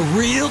think the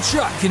real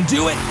truck can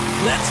do it?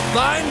 Let's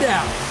find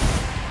out.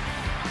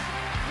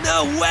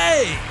 No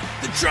way!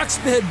 The truck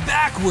sped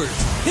backwards,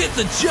 hit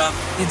the jump,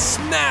 and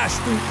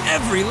smashed through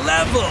every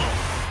level.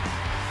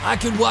 I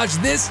could watch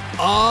this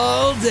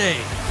all day.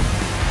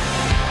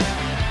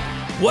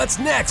 What's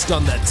next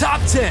on the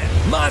top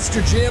 10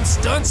 Monster Jam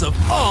stunts of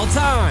all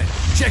time?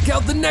 Check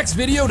out the next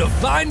video to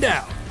find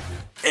out.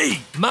 8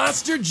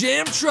 Monster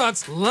Jam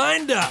trucks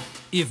lined up.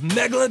 If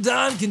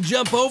Megalodon can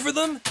jump over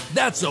them,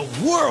 that's a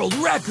world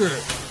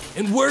record.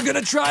 And we're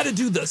gonna try to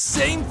do the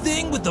same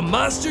thing with the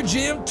Monster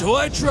Jam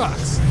toy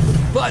trucks,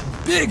 but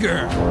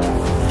bigger.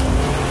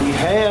 We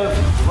have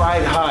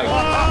fried high.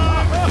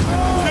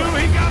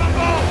 He got a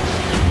ball.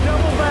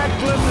 Double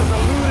backflip has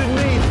eluded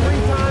me 3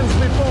 times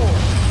before.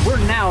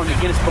 We're now in the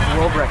Guinness Book of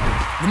World Records.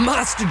 The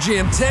Monster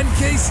Jam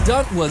 10K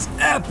stunt was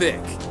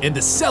epic. And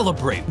to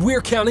celebrate,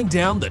 we're counting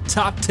down the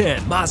top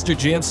 10 Monster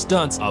Jam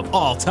stunts of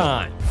all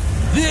time.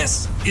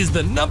 This is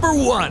the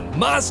 #1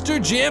 Monster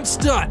Jam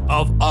stunt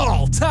of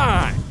all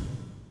time.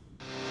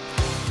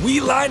 We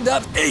lined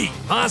up 8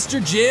 Monster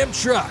Jam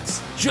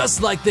trucks,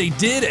 just like they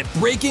did at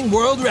breaking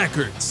world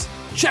records.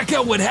 Check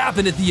out what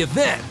happened at the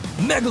event.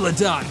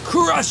 Megalodon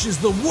crushes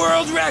the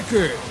world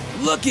record.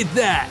 Look at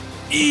that.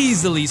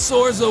 Easily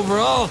soars over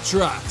all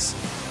trucks.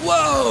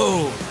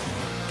 Whoa!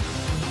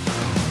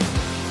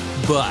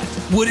 But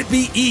would it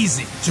be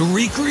easy to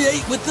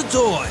recreate with the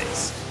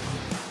toys?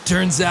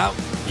 Turns out,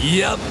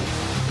 yep.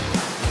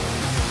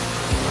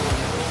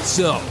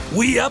 So,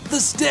 we upped the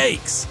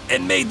stakes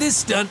and made this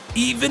stunt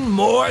even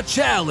more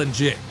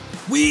challenging.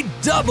 We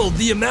doubled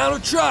the amount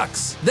of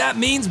trucks. That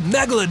means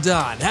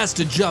Megalodon has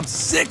to jump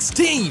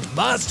 16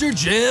 Monster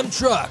Jam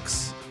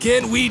trucks.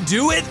 Can we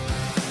do it?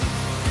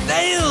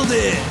 Nailed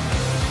it!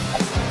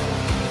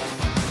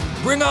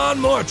 Bring on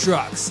more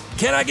trucks.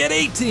 Can I get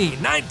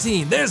 18,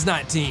 19? There's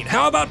 19.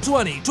 How about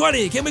 20?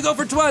 20, can we go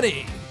for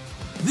 20?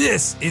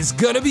 This is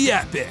gonna be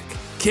epic.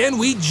 Can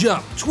we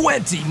jump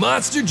 20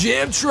 Monster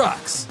Jam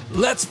trucks?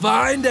 Let's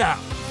find out.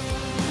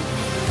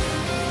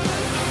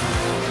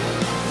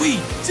 We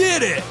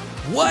did it!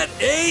 What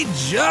a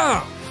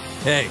jump!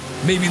 Hey,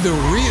 maybe the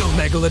real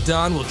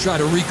Megalodon will try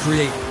to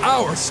recreate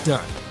our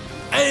stunt.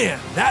 And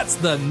that's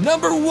the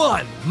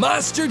 #1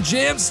 Monster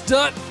Jam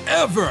stunt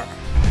ever.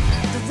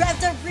 The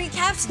Revved Up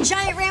Recaps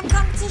Giant Ram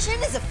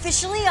competition is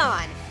officially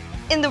on.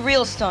 In the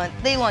real stunt,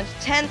 they launched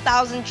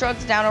 10,000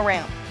 trucks down a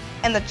ramp.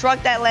 And the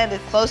truck that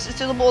landed closest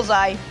to the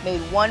bullseye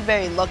made one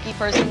very lucky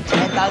person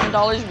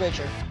 $10,000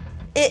 richer.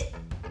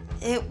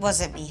 It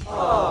wasn't me.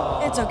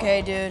 It's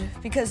okay, dude,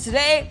 because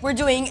today we're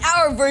doing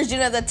our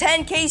version of the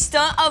 10K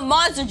stunt of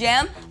Monster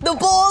Jam, the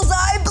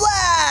Bullseye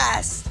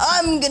Blast!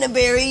 I'm gonna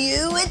bury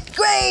you with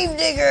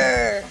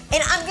Gravedigger!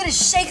 And I'm gonna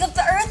shake up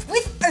the earth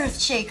with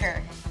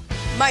Earthshaker.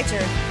 My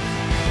turn.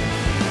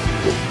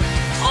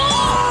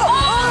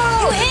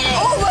 Oh! You hit it!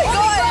 Oh my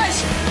gosh!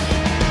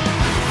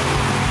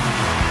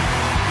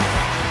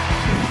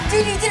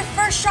 Dude, you did it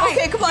first try.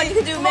 Okay, come on, you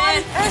can do it,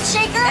 man. Come on,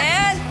 Earthshaker.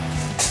 And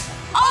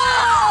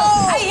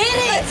Oh! I hit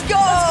it! let's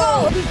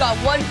go! We've got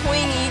 1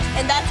 point each,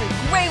 and that's a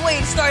great way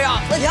to start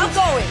off. Let's keep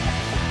going.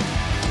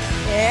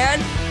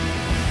 And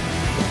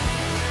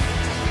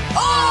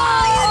You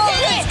did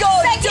it! let's go!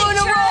 Second 2 in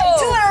a try. row!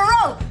 2 in a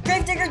row!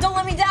 Gravedigger, don't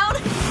let me down.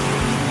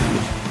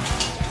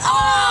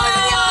 All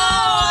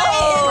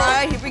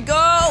right, here we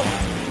go.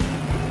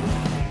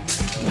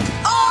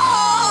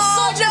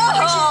 Soldier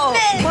no!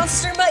 Punch,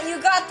 Monster Mutt, you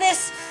got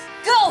this.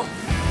 Go!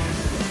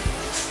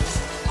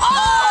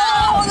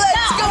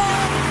 Let's go!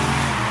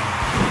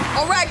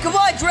 All right, come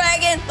on,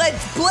 Dragon.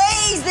 Let's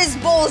blaze this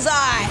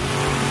bullseye.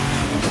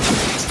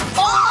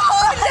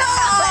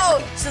 Oh,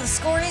 no! So the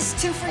score is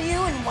 2 for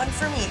you and 1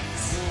 for me.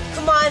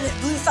 Come on,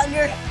 Blue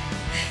Thunder.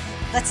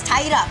 Let's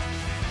tie it up.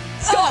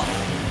 Go!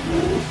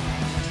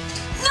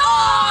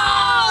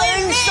 No!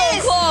 You're It so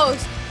missed!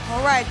 close.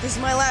 All right, this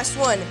is my last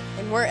one,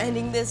 and we're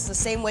ending this the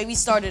same way we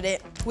started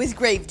it, with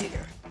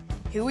Gravedigger.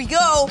 Here we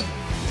go.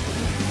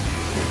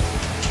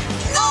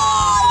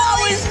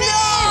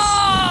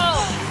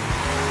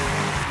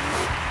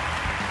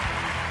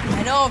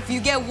 I know if you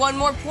get 1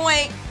 more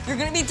point, you're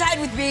gonna be tied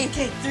with me.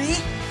 Okay, 3,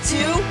 2,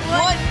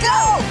 1,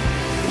 go!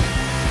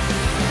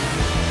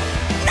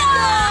 No!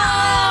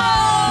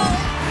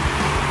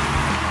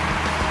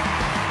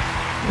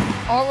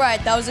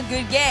 right, that was a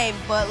good game,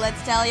 but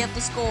let's tally up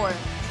the score.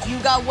 You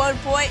got 1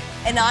 point,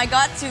 and I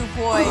got 2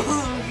 points.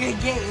 Good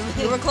game.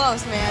 You were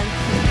close, man.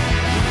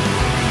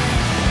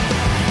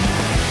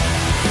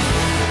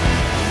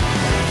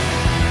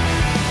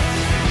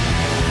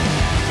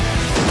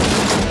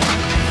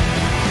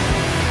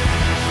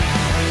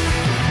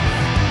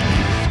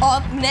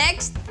 Up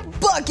next,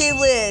 bucket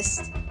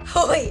list.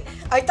 Oh wait,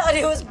 I thought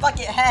it was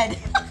bucket head.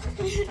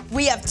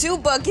 We have 2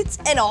 buckets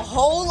and a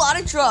whole lot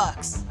of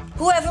trucks.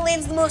 Whoever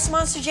lands the most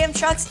Monster Jam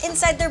trucks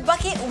inside their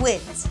bucket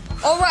wins.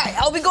 All right,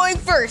 I'll be going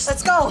first.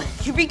 Let's go.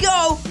 Here we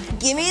go.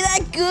 Give me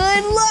that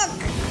good luck.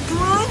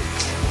 Come on.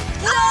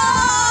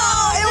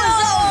 No! It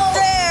was up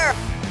there.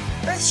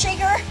 Earth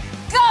Shaker,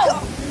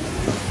 go.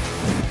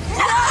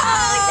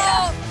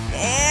 No!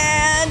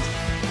 And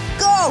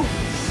go.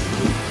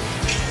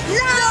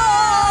 No!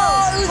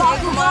 Okay,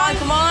 come on,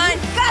 come on.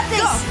 Got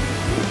this. Go.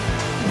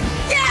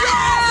 Yes!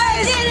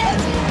 I did it.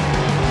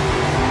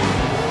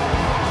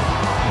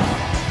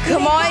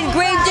 Come on,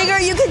 Gravedigger,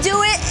 you can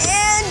do it,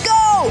 and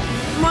go!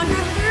 Come on,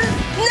 Gravedigger.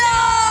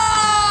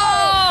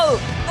 No!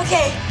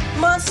 Okay,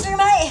 Monster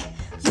Might,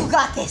 you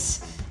got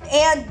this.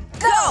 And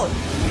go.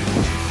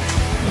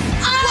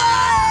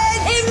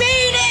 What? He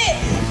made it!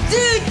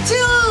 Dude, 2.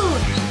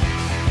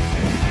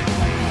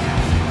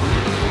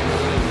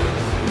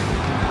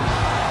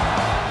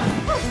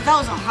 That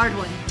was a hard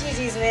one.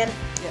 GG's, man.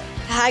 Yeah.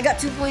 I got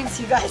 2 points,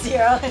 you guys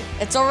 0.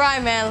 It's all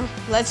right, man.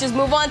 Let's just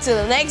move on to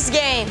the next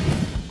game.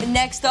 And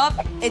next up,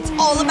 it's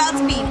all about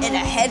speed in a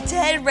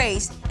head-to-head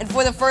race. And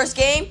for the first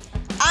game,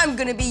 I'm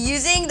gonna be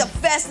using the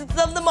fastest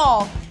of them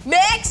all,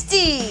 Max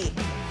D.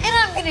 And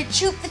I'm gonna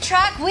choop the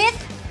track with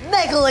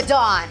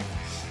Megalodon.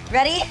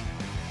 Ready?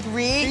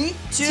 3,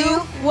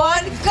 2,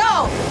 1,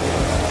 go!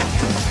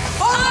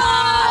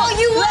 Oh,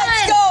 you won!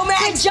 Let's go,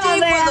 Max Good job, D,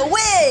 man. for the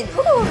win!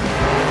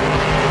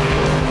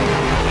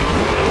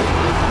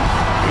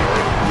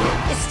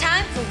 It's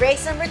time for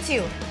race number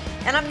 2.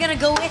 And I'm gonna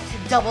go with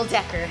Double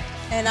Decker.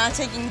 And I'm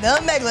taking the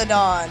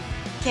Megalodon.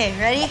 Okay,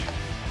 ready?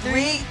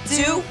 3,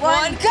 2,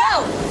 1,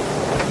 go!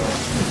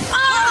 Oh,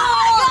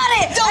 I got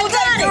it! Double I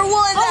got Decker it!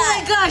 won Oh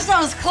that. my gosh, that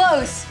was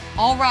close.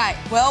 All right,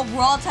 well,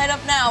 we're all tied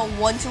up now,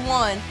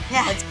 1-1.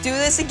 Yeah. Let's do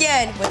this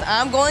again with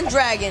I'm Going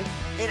Dragon.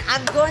 And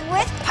I'm going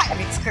with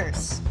Pirate's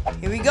Curse.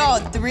 Here we go,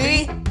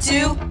 3,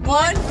 2,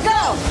 1,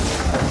 go!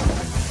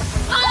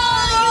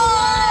 Oh, you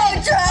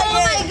won! Dragon! Oh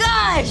my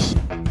gosh!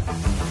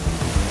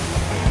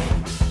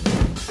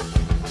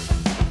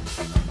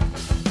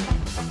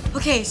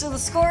 Okay, so the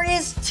score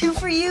is 2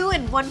 for you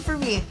and 1 for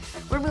me.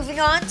 We're moving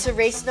on to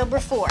race number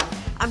 4.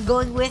 I'm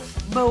going with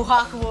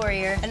Mohawk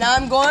Warrior. And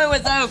I'm going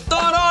with El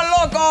Toro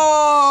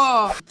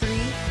Loco! 3,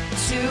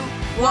 2,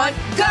 1,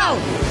 go!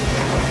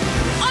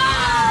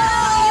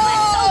 Oh, you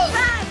went so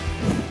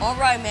fast! All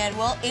right, man,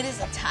 well, it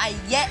is a tie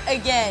yet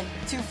again.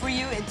 2 for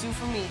you and 2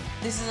 for me.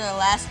 This is our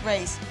last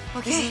race.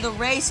 Okay. This is the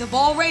race of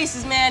all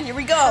races, man. Here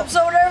we go. I'm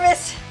so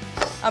nervous.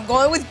 I'm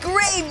going with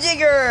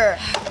Gravedigger.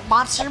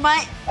 Monster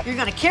Might, you're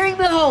gonna carry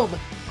me home.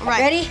 All right.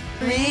 Ready?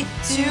 3,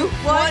 2,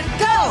 1,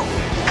 go!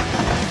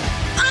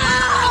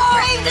 Oh,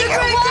 Gravedigger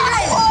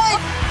won!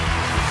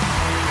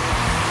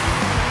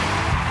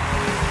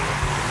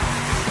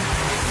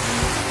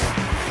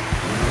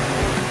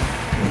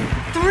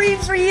 3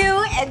 for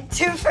you and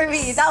 2 for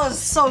me. That was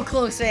so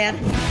close, man.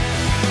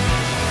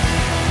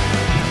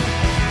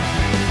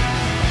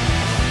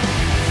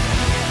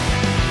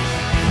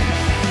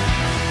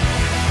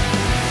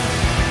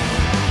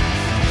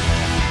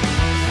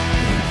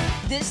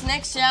 This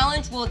next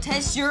challenge will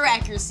test your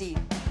accuracy.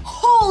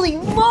 Holy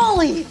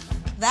moly!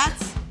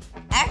 That's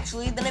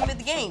actually the name of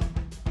the game.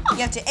 You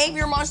have to aim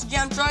your Monster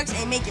Jam trucks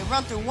and make it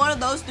run through one of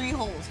those 3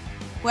 holes.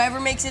 Whoever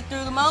makes it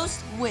through the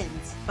most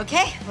wins.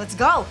 Okay, let's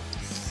go.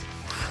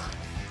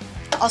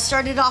 I'll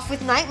start it off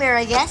with Nightmare,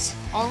 I guess.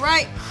 All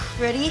right,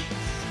 Ready?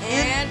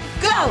 and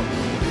Go!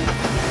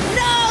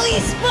 No, he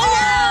spun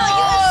out!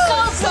 You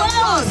were so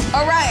close!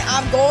 All right,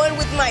 I'm going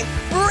with my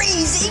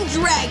Freezing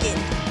Dragon.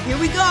 Here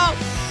we go,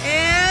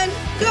 and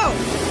go.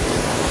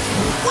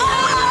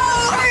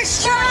 Oh,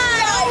 first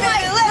try! Oh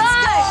my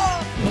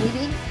gosh!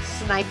 Aiming,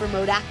 sniper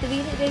mode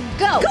activated, and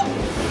go!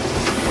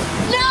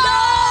 No!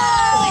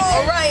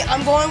 All right,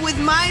 I'm going with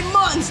my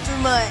Monster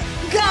Mutt.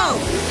 Go.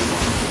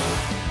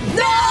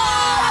 No!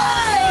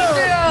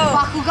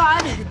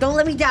 Bakugan, don't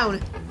let me down.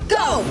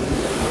 Go.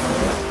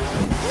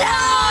 No!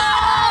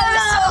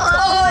 So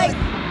close.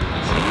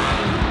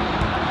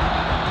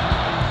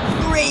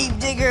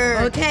 Gravedigger.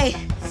 Okay.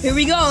 Here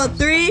we go.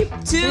 3,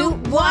 2,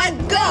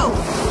 1, go.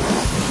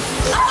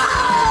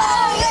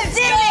 Oh, you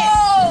did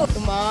it!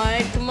 Come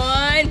on, come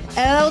on.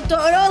 El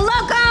Toro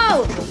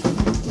Loco!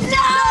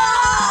 No!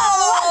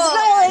 What's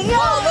going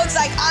Well, on? it looks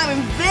like I'm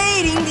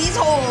invading these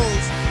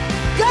holes.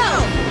 Go!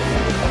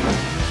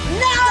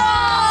 No!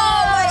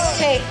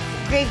 Okay,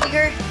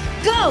 Gravedigger,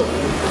 go!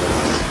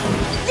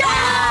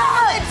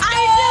 Yeah! I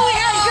knew we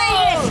had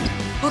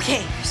greatness!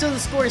 Okay, so the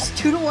score is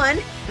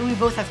 2-1, and we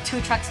both have 2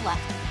 trucks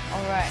left.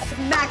 All right.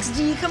 Max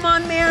D, come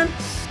on, man.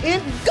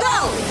 And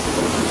go!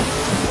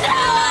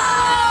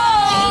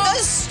 No!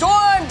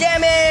 storm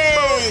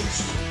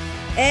damage!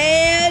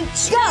 And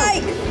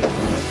strike!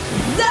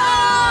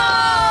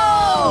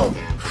 No!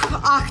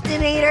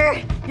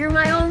 Octanator, you're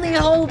my only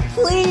hope,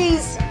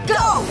 please.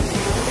 Go!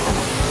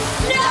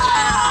 No!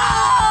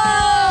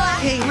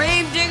 Hey.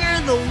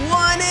 Gravedigger, the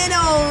one and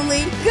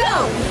only.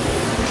 Go!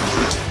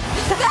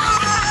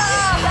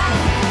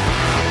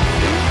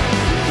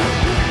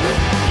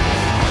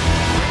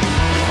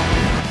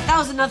 That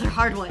was another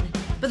hard one,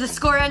 but the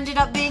score ended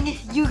up being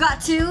you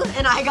got 2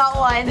 and I got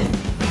 1.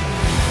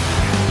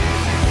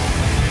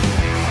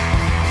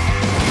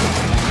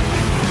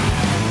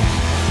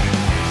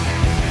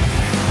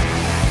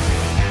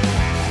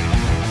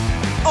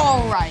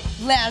 All right,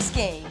 last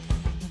game.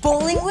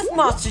 Bowling with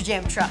Monster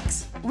Jam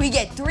trucks. We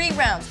get 3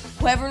 rounds.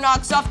 Whoever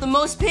knocks off the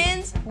most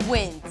pins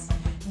wins.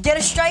 Get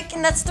a strike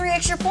and that's 3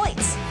 extra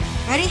points.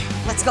 Ready?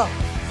 Let's go.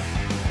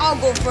 I'll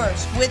go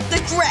first with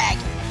the dragon.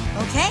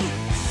 Okay.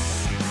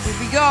 Here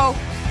we go.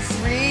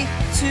 3,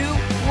 2,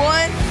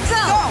 1,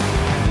 go!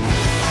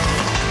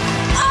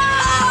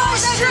 Oh,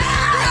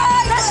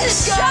 that's a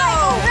strike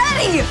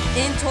already!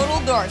 In total,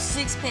 there are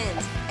 6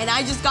 pins, and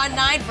I just got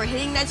 9 for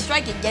hitting that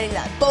strike and getting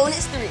that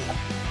bonus 3.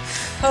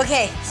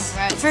 Okay,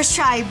 right. First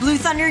try. Blue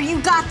Thunder,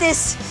 you got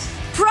this.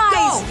 Prize!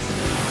 Go!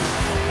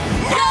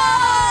 No!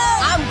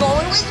 I'm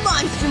going with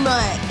Monster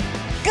Mud.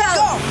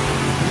 Go!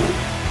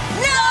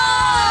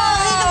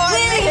 No!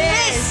 He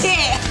missed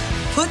it!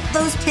 Put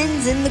those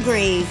pins in the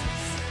grave.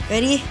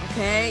 Ready?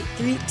 Okay.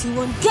 3, 2,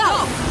 1,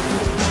 go!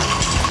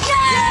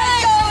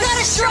 Yes! Got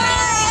a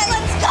strike!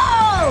 Let's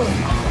go!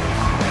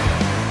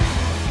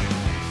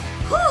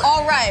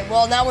 All right,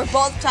 well, now we're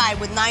both tied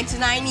with 9 to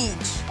 9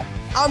 each.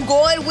 I'm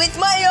going with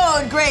my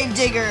own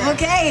Gravedigger.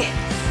 Okay.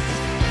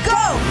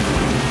 Go!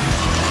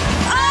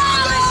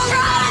 Oh,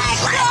 strike!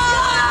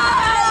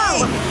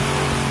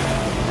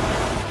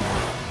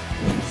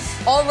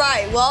 All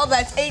right, well,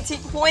 that's 18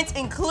 points,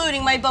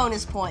 including my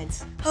bonus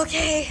points.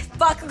 Okay,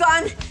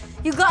 Bakugan,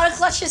 you gotta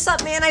clutch this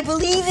up, man. I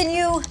believe in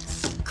you.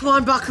 Come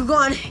on,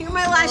 Bakugan. You're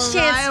my last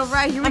chance. All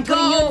right, here we I'm go.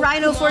 putting you in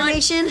Rhino Come on.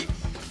 formation.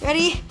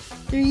 Ready?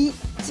 3,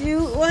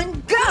 2,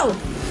 1, go!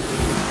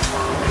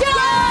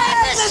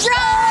 Yes! Let's go!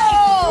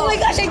 Oh my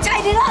gosh, I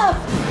tied it up!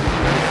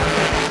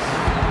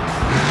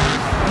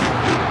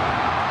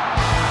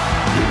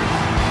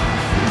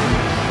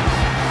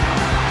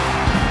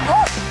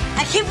 Oh,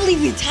 I can't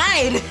believe we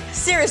tied.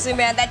 Seriously,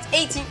 man, that's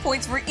 18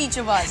 points for each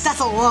of us. That's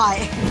a lot.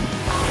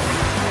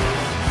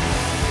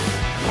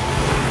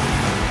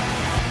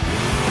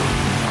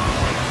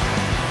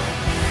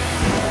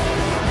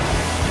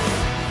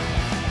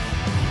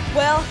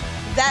 Well,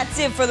 that's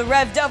it for the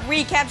Revved Up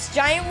Recaps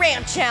Giant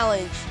Ramp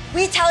Challenge.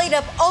 We tallied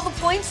up all the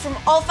points from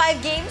all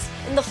 5 games,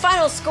 and the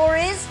final score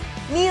is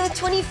me with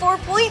 24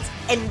 points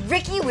and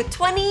Ricky with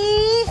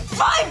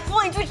 25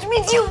 points, which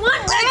means you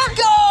won, Let's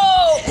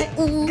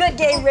go! Good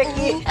game,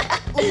 Ricky.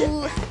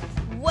 Ooh,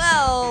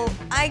 well,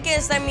 I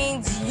guess that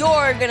means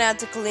you're gonna have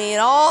to clean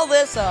all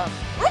this up.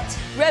 What?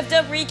 Revved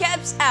Up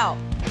Recaps out.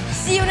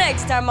 See you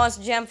next time,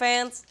 Monster Jam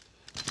fans.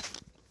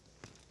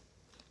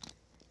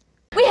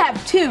 We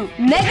have 2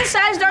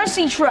 mega-sized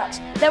RC trucks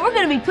that we're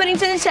going to be putting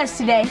to the test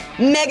today.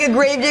 Mega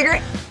Gravedigger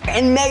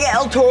and Mega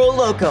El Toro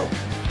Loco.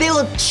 They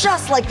look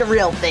just like the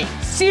real thing.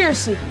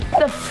 Seriously,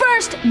 the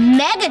first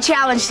mega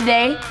challenge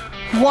today,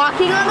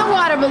 walking on the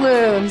water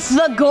balloons.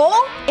 The goal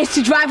is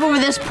to drive over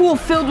this pool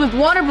filled with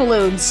water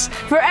balloons.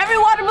 For every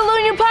water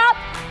balloon you pop,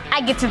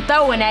 I get to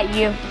throw one at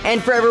you.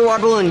 And for every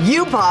water balloon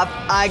you pop,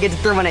 I get to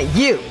throw one at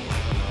you.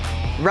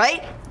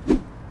 Right?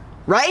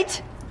 Right?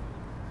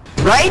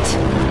 Right?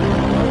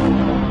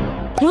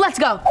 Let's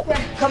go.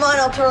 Come on,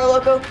 El Toro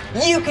Loco.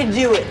 You can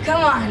do it.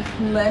 Come on,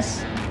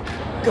 Les.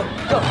 Go,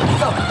 go,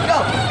 go,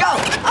 go, go.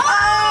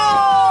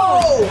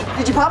 Oh!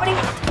 Did you pop any?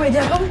 Wait,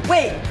 did I pop?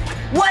 Wait.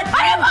 What? I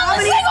didn't pop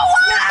a single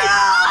one!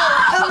 No!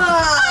 Come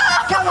on!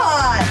 Come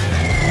on!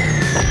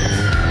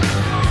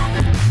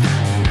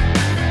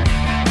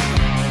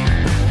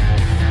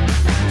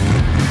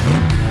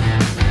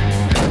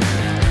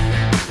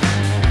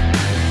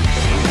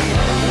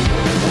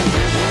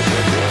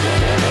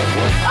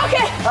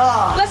 Okay.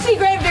 Oh. Let's see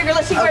Gravedigger.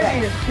 Let's see Okay,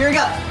 Gravedigger. here we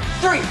go.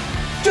 3,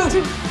 2,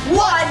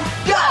 1,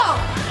 go!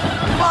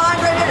 Come on,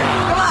 Gravedigger.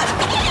 Come on.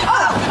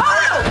 Oh,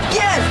 oh,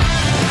 yes!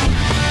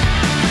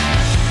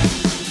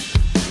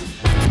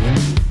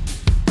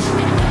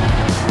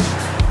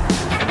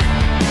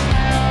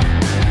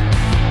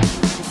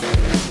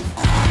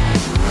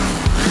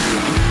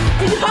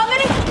 Did you pop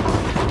any?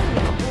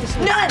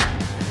 None!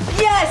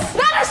 Yes!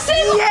 Not a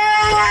single.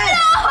 Yes!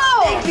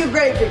 No! Thank you,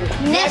 Gravedigger.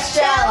 Next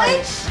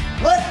challenge.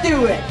 Let's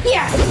do it.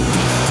 Here.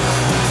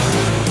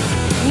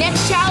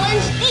 Next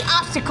challenge, the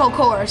obstacle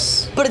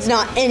course. But it's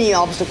not any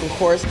obstacle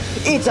course.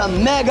 It's a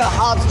mega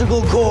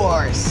obstacle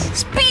course.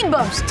 Speed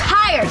bumps,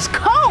 tires,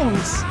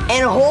 cones.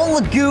 And a whole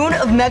lagoon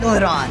of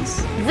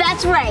megalodons.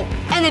 That's right.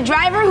 And the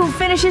driver who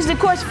finishes the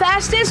course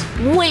fastest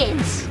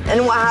wins.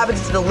 And what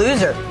happens to the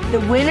loser? The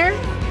winner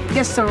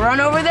gets to run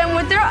over them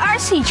with their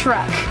RC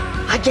truck.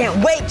 I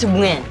can't wait to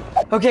win.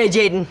 Okay,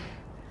 Jaden,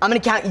 I'm gonna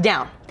count you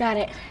down. Got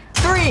it.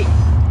 3,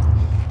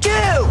 2,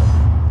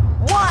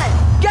 1,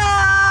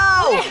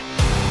 go!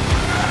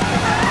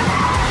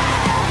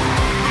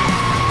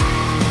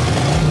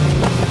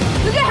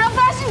 Look at how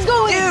fast he's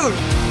going. Dude!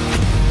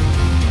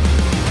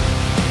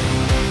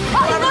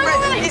 Oh, he's going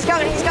over there. He's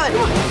coming, he's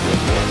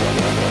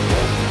coming.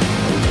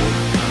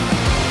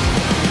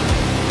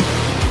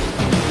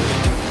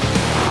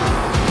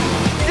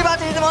 He's about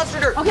to hit the monster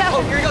dirt. Okay,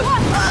 Oh, here he goes. Come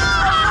on.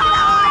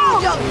 Oh!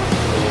 He's jumping.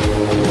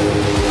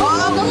 Oh!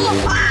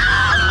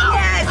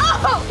 Yes!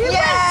 Oh, you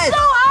Yes! went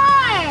so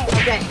high.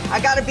 Okay, I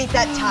gotta beat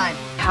that time.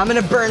 I'm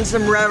gonna burn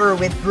some rubber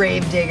with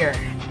Gravedigger.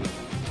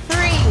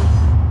 3,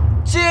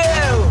 2,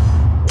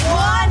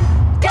 1,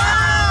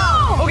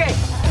 go! Okay.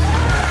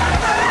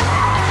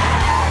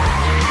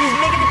 He's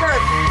making the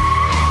curve.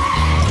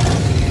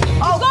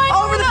 Oh, going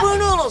over over the the- blue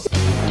noodles.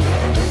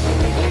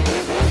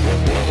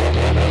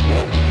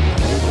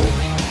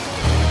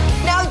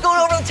 Now he's going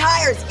over the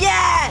tires.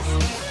 Yes!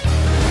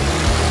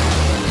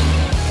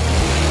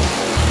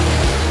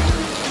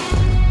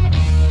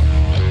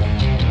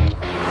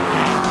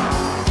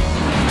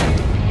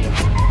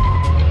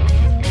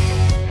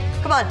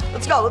 Come on,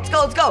 let's go, let's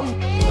go, let's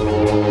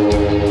go.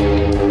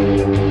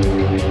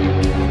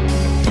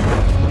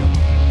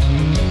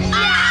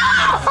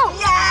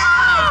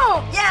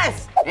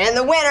 Yes! And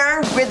the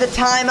winner with the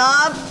time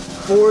of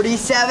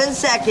 47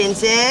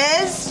 seconds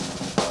is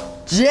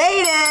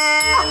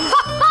Jaden!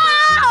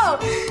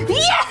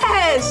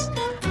 Yes.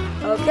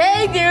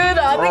 Okay, dude,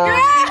 on the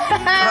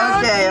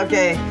ground.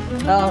 Okay.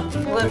 Oh,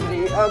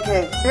 Felicity,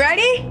 okay.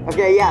 Ready?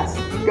 Okay, yes,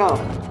 go.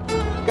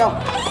 Go.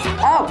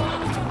 Oh!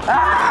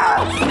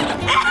 Ah!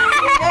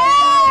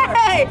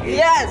 Hey!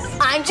 Yes!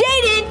 I'm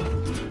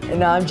Jaden.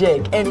 And I'm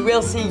Jake, and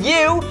we'll see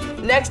you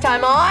next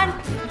time on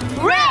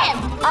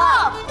Ramp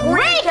Up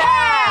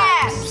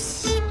Recaps.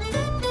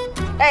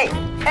 Hey,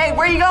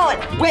 where are you going?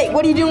 Wait,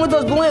 what are you doing with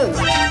those balloons?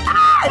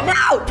 Ah,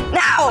 no!